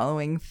by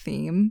following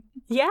theme.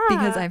 Yeah.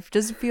 Because I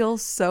just feel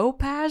so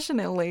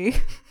passionately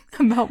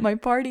about my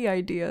party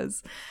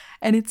ideas.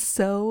 And it's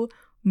so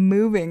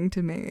moving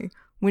to me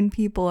when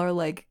people are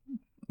like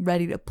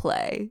ready to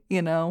play,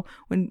 you know,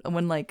 when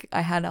like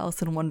I had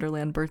Alice in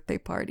Wonderland birthday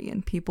party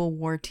and people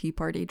wore tea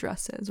party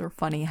dresses or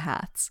funny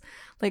hats.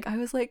 Like I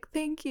was like,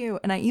 thank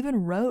you. And I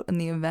even wrote in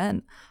the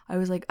event, I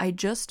was like, I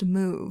just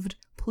moved.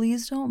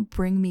 Please don't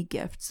bring me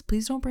gifts.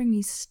 Please don't bring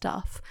me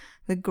stuff.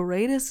 The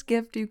greatest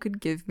gift you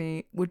could give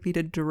me would be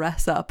to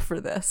dress up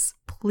for this.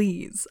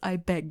 Please, I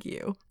beg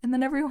you. And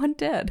then everyone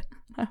did.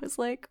 I was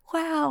like,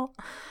 wow,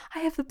 I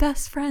have the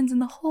best friends in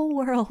the whole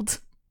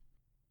world.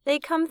 They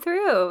come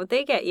through.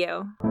 They get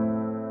you.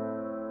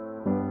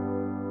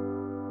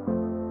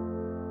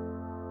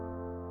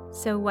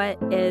 So what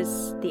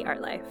is the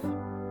art life?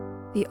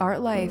 The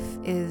art life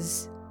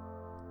is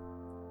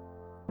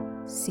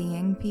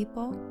seeing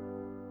people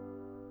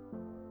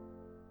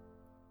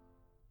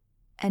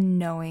and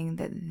knowing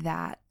that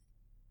that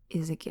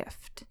is a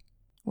gift.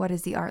 What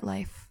is the art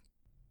life?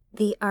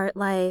 The art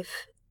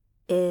life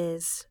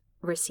is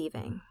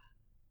receiving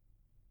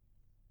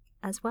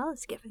as well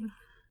as giving.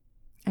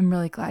 I'm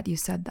really glad you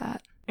said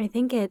that. I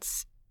think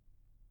it's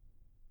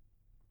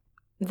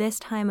this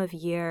time of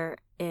year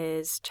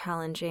is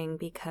challenging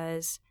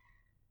because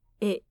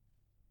it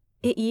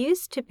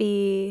used to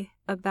be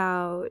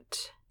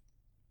about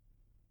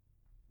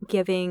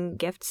giving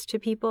gifts to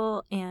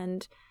people,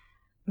 and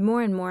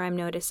more I'm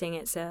noticing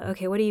it's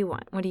okay, what do you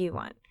want? What do you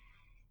want?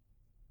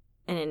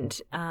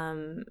 And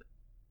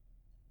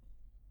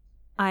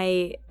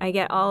I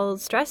get all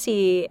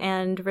stressy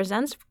and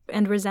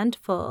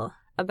resentful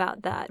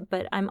about that,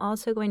 but I'm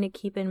also going to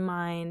keep in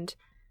mind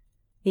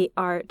the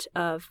art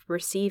of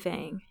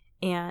receiving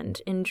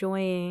and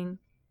enjoying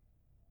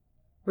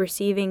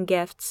receiving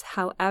gifts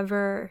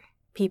however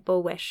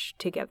people wish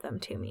to give them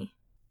to me.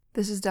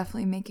 This is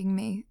definitely making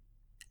me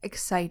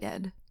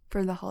excited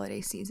for the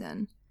holiday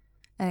season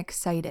and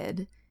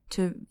excited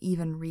to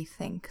even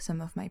rethink some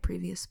of my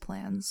previous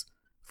plans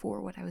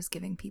for what I was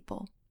giving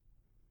people.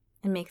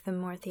 And make them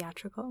more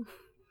theatrical.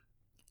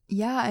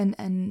 Yeah,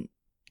 and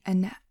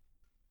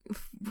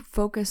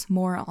focus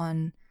more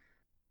on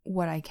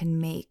what I can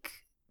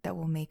make that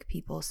will make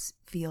people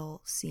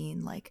feel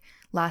seen. Like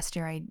last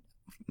year,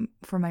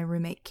 for my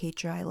roommate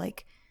Keitra, I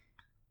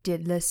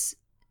did this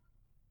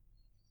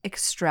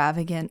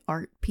extravagant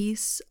art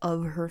piece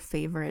of her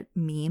favorite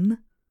meme,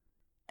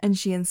 and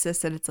she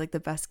insisted it's the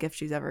best gift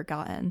she's ever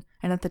gotten.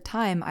 And at the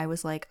time, I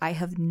was like, I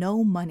have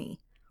no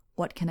money.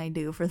 What can I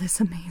do for this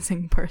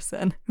amazing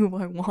person who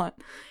I want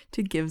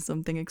to give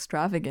something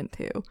extravagant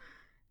to?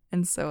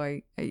 And so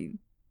I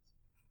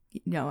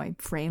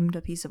framed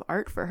a piece of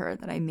art for her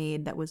that I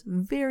made that was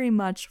very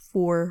much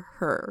for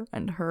her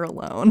and her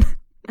alone.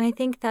 I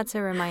think that's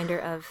a reminder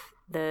of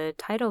the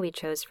title we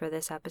chose for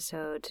this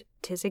episode,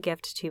 "'Tis a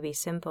Gift to be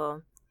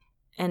Simple."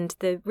 And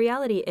the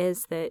reality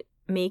is that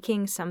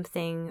making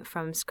something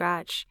from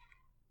scratch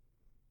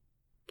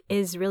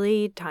is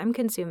really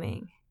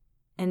time-consuming.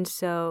 And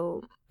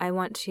so I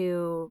want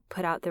to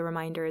put out the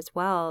reminder as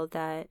well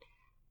that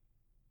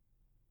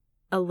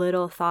a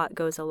little thought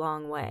goes a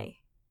long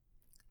way.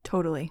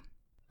 Totally.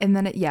 And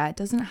then, it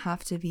doesn't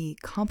have to be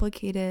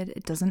complicated.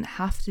 It doesn't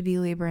have to be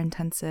labor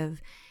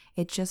intensive.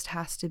 It just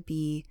has to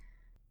be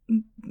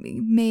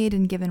made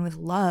and given with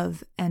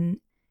love. And,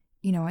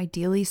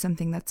 ideally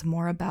something that's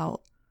more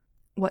about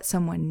what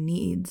someone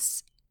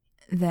needs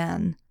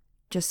than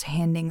just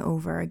handing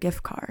over a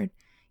gift card.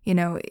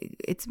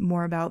 It's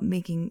more about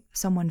making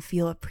someone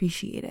feel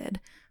appreciated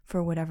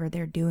for whatever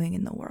they're doing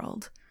in the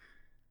world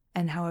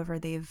and however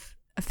they've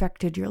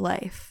affected your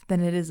life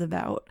than it is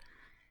about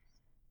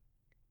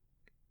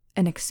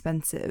an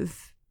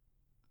expensive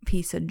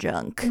piece of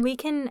junk. And we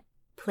can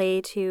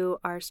play to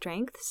our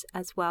strengths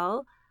as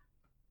well.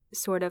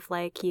 Sort of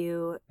like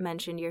you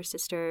mentioned your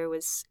sister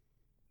was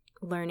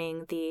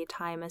learning the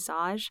Thai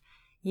massage.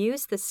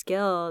 Use the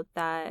skill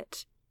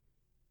that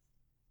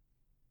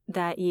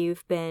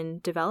you've been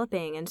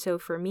developing. And so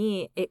for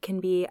me, it can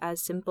be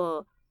as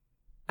simple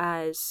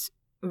as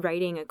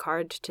writing a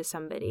card to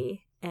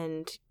somebody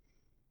and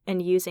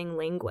using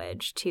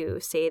language to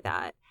say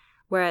that.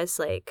 Whereas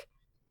like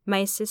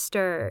my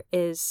sister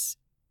is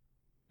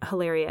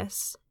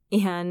hilarious,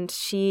 and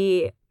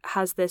she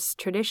has this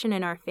tradition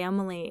in our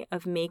family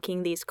of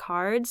making these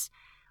cards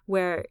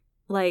where,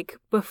 like,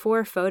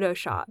 before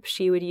Photoshop,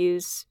 she would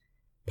use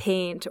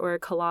Paint or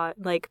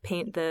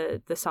Paint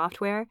the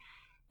software,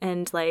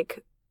 and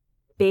like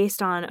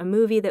based on a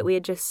movie that we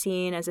had just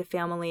seen as a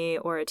family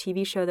or a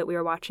TV show that we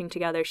were watching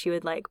together, she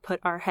would like put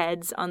our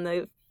heads on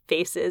the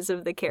faces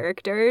of the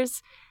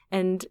characters,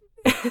 and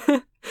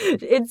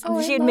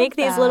she'd make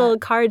these little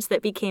cards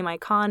that became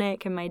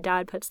iconic, and my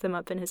dad puts them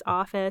up in his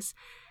office.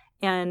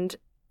 And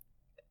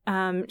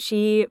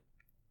she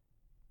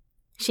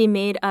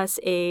made us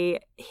a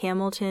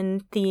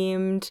Hamilton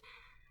themed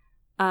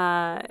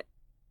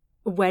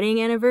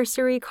wedding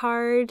anniversary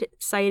card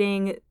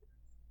citing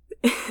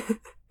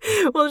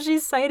well, she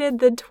cited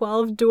the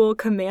 12 dual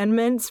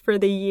commandments for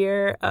the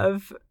year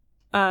of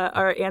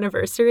our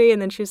anniversary,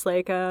 and then she's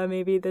like,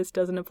 maybe this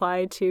doesn't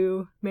apply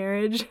to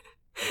marriage.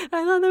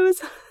 I thought that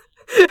was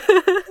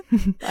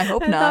I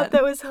hope not. I thought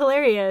that was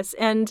hilarious.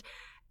 And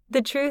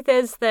the truth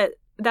is that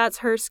that's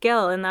her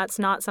skill, and that's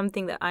not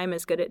something that I'm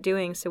as good at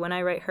doing. So when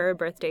I write her a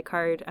birthday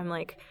card, I'm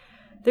like,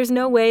 there's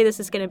no way this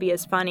is going to be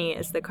as funny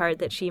as the card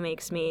that she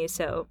makes me.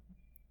 So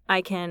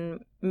I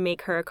can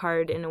make her a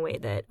card in a way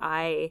that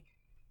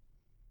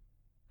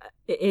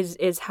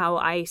is how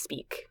I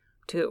speak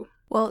too.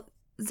 Well,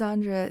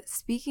 Zandra,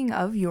 speaking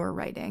of your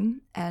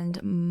writing,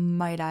 and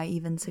might I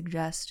even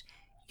suggest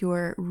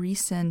your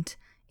recent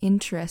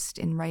interest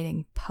in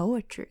writing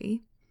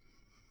poetry,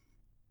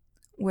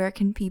 where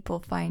can people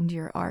find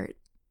your art?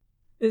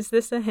 Is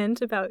this a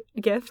hint about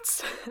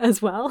gifts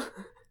as well?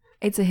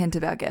 It's a hint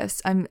about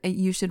gifts.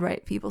 You should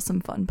write people some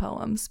fun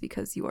poems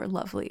because you are a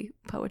lovely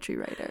poetry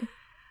writer.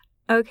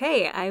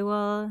 Okay, I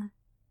will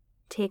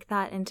take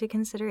that into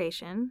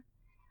consideration.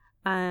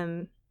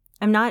 I'm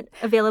not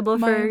available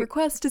for... My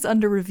request is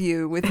under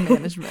review with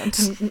management.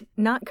 I'm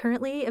not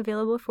currently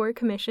available for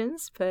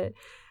commissions, but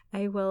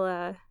I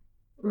will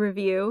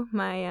review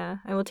my...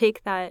 I will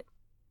take that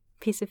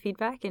piece of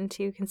feedback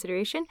into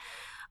consideration.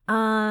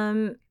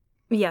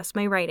 Yes,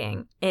 my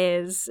writing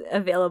is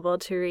available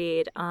to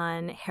read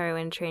on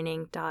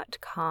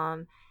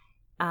heroinetraining.com.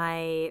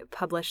 I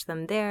publish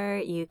them there.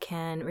 You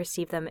can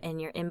receive them in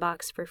your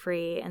inbox for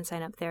free and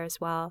sign up there as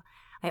well.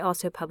 I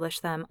also publish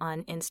them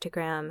on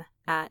Instagram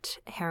at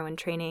Heroine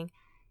Training,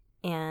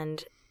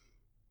 and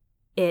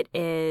it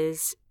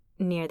is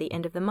near the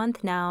end of the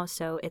month now,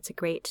 so it's a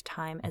great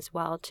time as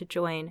well to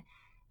join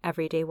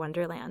Everyday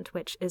Wonderland,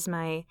 which is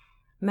my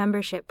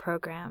membership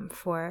program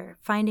for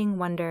finding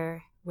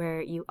wonder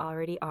where you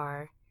already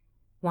are,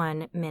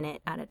 1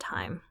 minute at a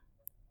time.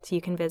 So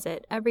you can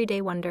visit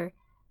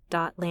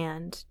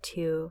everydaywonder.land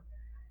to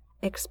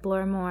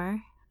explore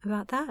more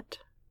about that.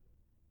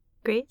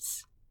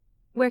 Grace,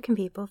 where can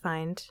people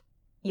find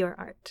your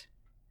art?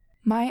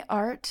 My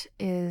art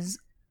is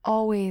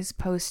always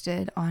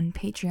posted on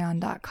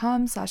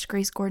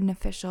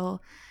patreon.com/GraceGordonOfficial.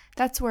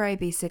 That's where I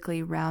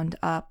basically round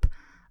up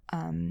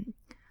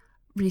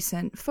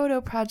recent photo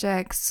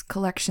projects,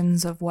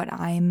 collections of what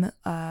I'm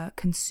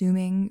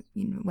consuming,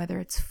 whether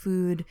it's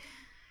food,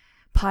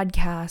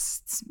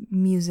 podcasts,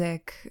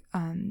 music,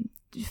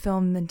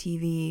 film and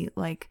TV.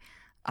 Like,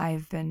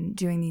 I've been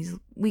doing these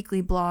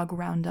weekly blog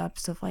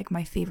roundups of like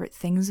my favorite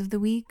things of the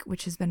week,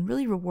 which has been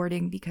really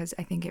rewarding because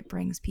I think it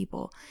brings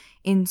people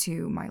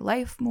into my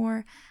life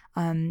more.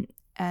 And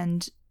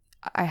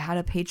I had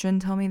a patron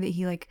tell me that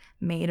he like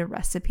made a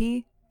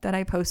recipe that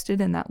I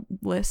posted in that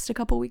list a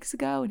couple weeks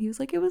ago, and he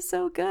was like, it was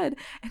so good,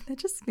 and that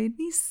just made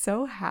me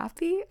so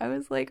happy. I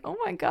was like, oh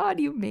my god,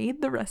 you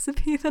made the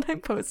recipe that I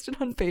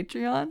posted on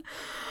Patreon.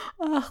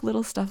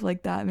 Little stuff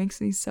like that makes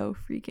me so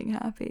freaking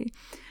happy.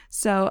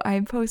 So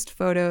I post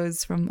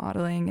photos from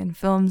modeling and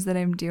films that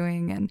I'm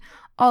doing and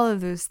all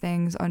of those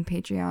things on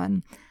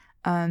Patreon.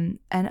 And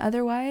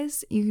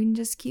otherwise, you can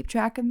just keep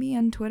track of me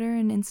on Twitter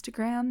and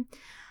Instagram.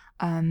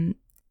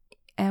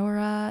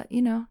 Or,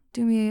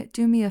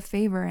 do me a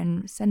favor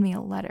and send me a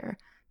letter,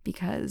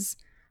 because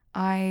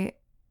I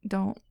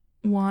don't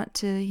want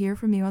to hear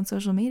from you on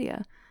social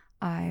media.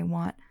 I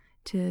want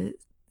to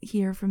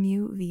hear from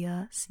you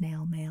via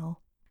snail mail.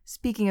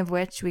 Speaking of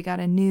which, we got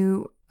a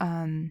new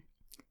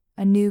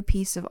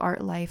piece of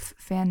Art Life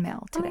fan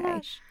mail today. Oh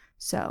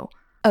so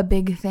a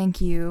big thank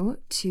you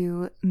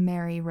to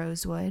Mary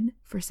Rosewood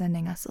for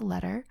sending us a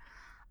letter.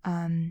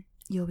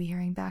 You'll be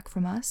hearing back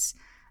from us.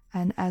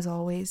 And as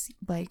always,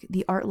 like,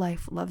 the Art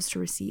Life loves to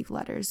receive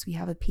letters. We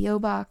have a P.O.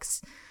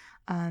 box,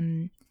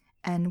 and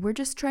we're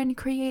just trying to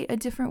create a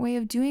different way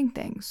of doing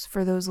things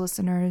for those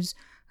listeners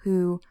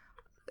who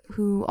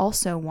who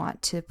also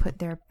want to put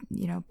their,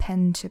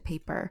 pen to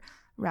paper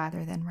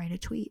rather than write a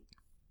tweet.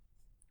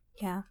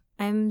 Yeah,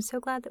 I'm so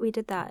glad that we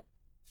did that.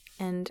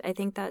 And I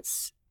think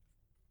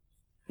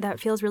that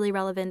feels really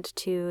relevant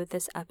to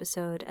this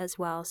episode as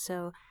well.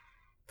 So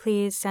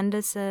please send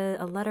us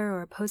a letter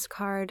or a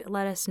postcard.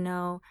 Let us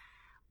know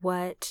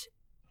what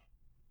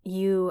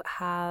you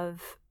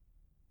have.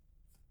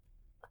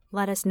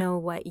 Let us know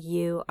what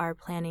you are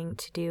planning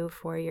to do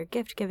for your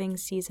gift giving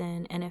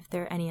season, and if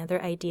there are any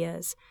other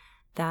ideas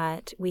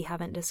that we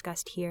haven't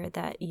discussed here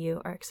that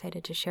you are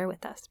excited to share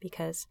with us,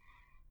 because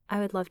I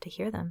would love to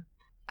hear them.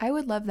 I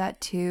would love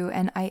that too.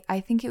 And I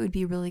think it would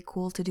be really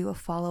cool to do a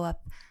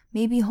follow-up,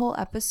 maybe whole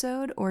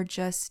episode or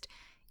just,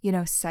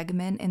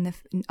 segment in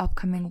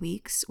upcoming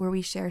weeks where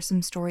we share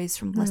some stories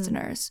from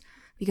listeners,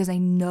 because I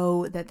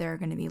know that there are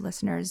going to be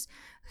listeners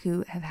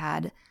who have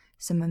had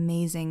some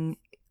amazing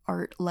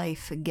art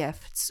life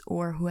gifts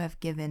or who have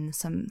given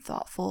some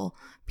thoughtful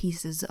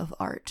pieces of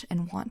art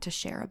and want to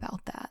share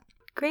about that.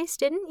 Grace,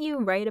 didn't you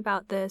write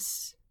about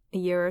this a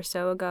year or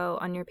so ago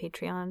on your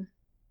Patreon?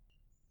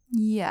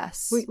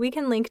 Yes. We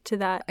can link to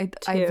that too.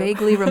 I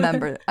vaguely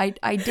remember. I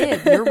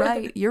did. You're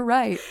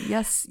right.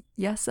 Yes.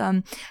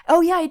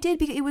 Oh yeah, I did,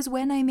 because it was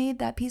when I made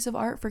that piece of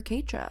art for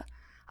Keitra.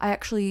 I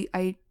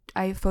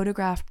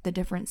photographed the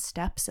different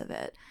steps of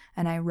it,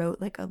 and I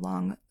wrote like a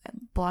long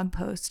blog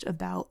post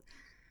about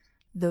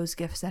those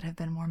gifts that have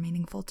been more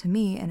meaningful to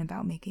me and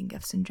about making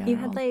gifts in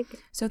general.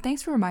 So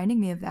thanks for reminding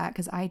me of that,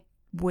 because I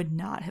would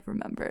not have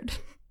remembered.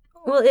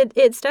 Well,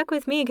 it stuck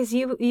with me because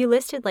you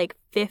listed like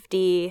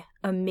 50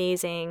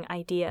 amazing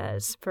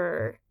ideas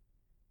for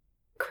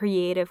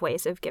creative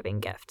ways of giving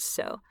gifts.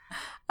 So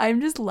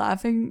I'm just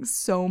laughing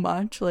so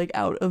much like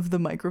out of the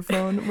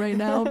microphone right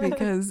now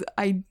because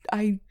I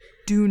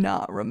do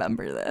not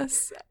remember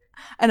this.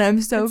 And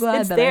I'm so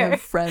glad that I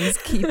have friends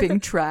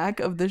keeping track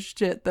of the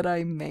shit that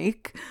I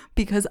make,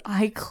 because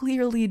I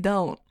clearly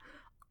don't.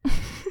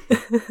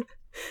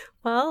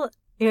 Well,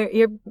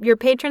 your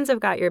patrons have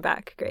got your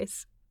back,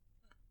 Grace.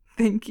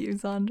 Thank you,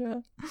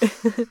 Sandra.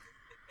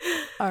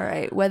 All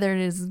right, whether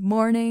it is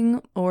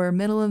morning or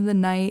middle of the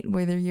night,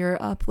 whether you're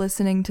up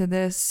listening to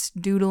this,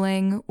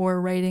 doodling,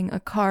 or writing a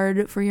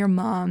card for your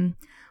mom,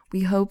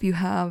 we hope you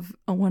have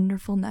a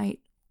wonderful night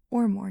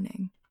or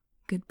morning.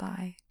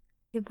 Goodbye.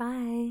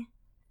 Goodbye.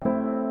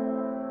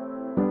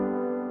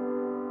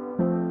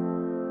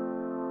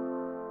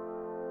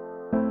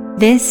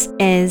 This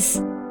is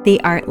The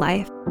Art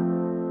Life,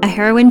 a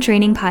heroine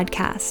training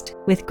podcast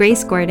with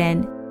Grace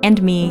Gordon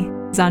and me,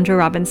 Zandra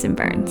Robinson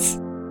Burns.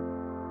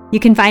 You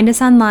can find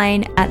us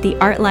online at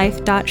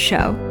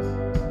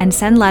theartlife.show and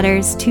send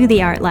letters to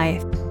The Art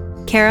Life,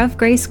 care of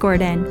Grace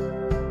Gordon,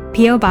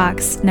 P.O.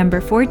 Box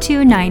number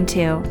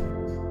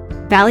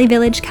 4292, Valley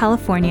Village,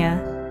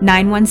 California,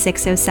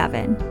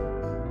 91607,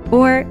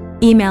 or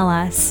email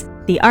us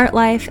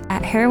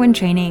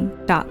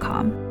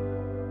theartlife@heroinetraining.com.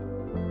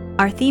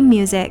 Our theme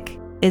music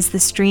is The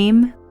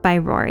Stream by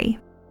Rory.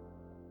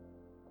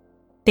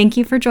 Thank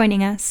you for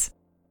joining us.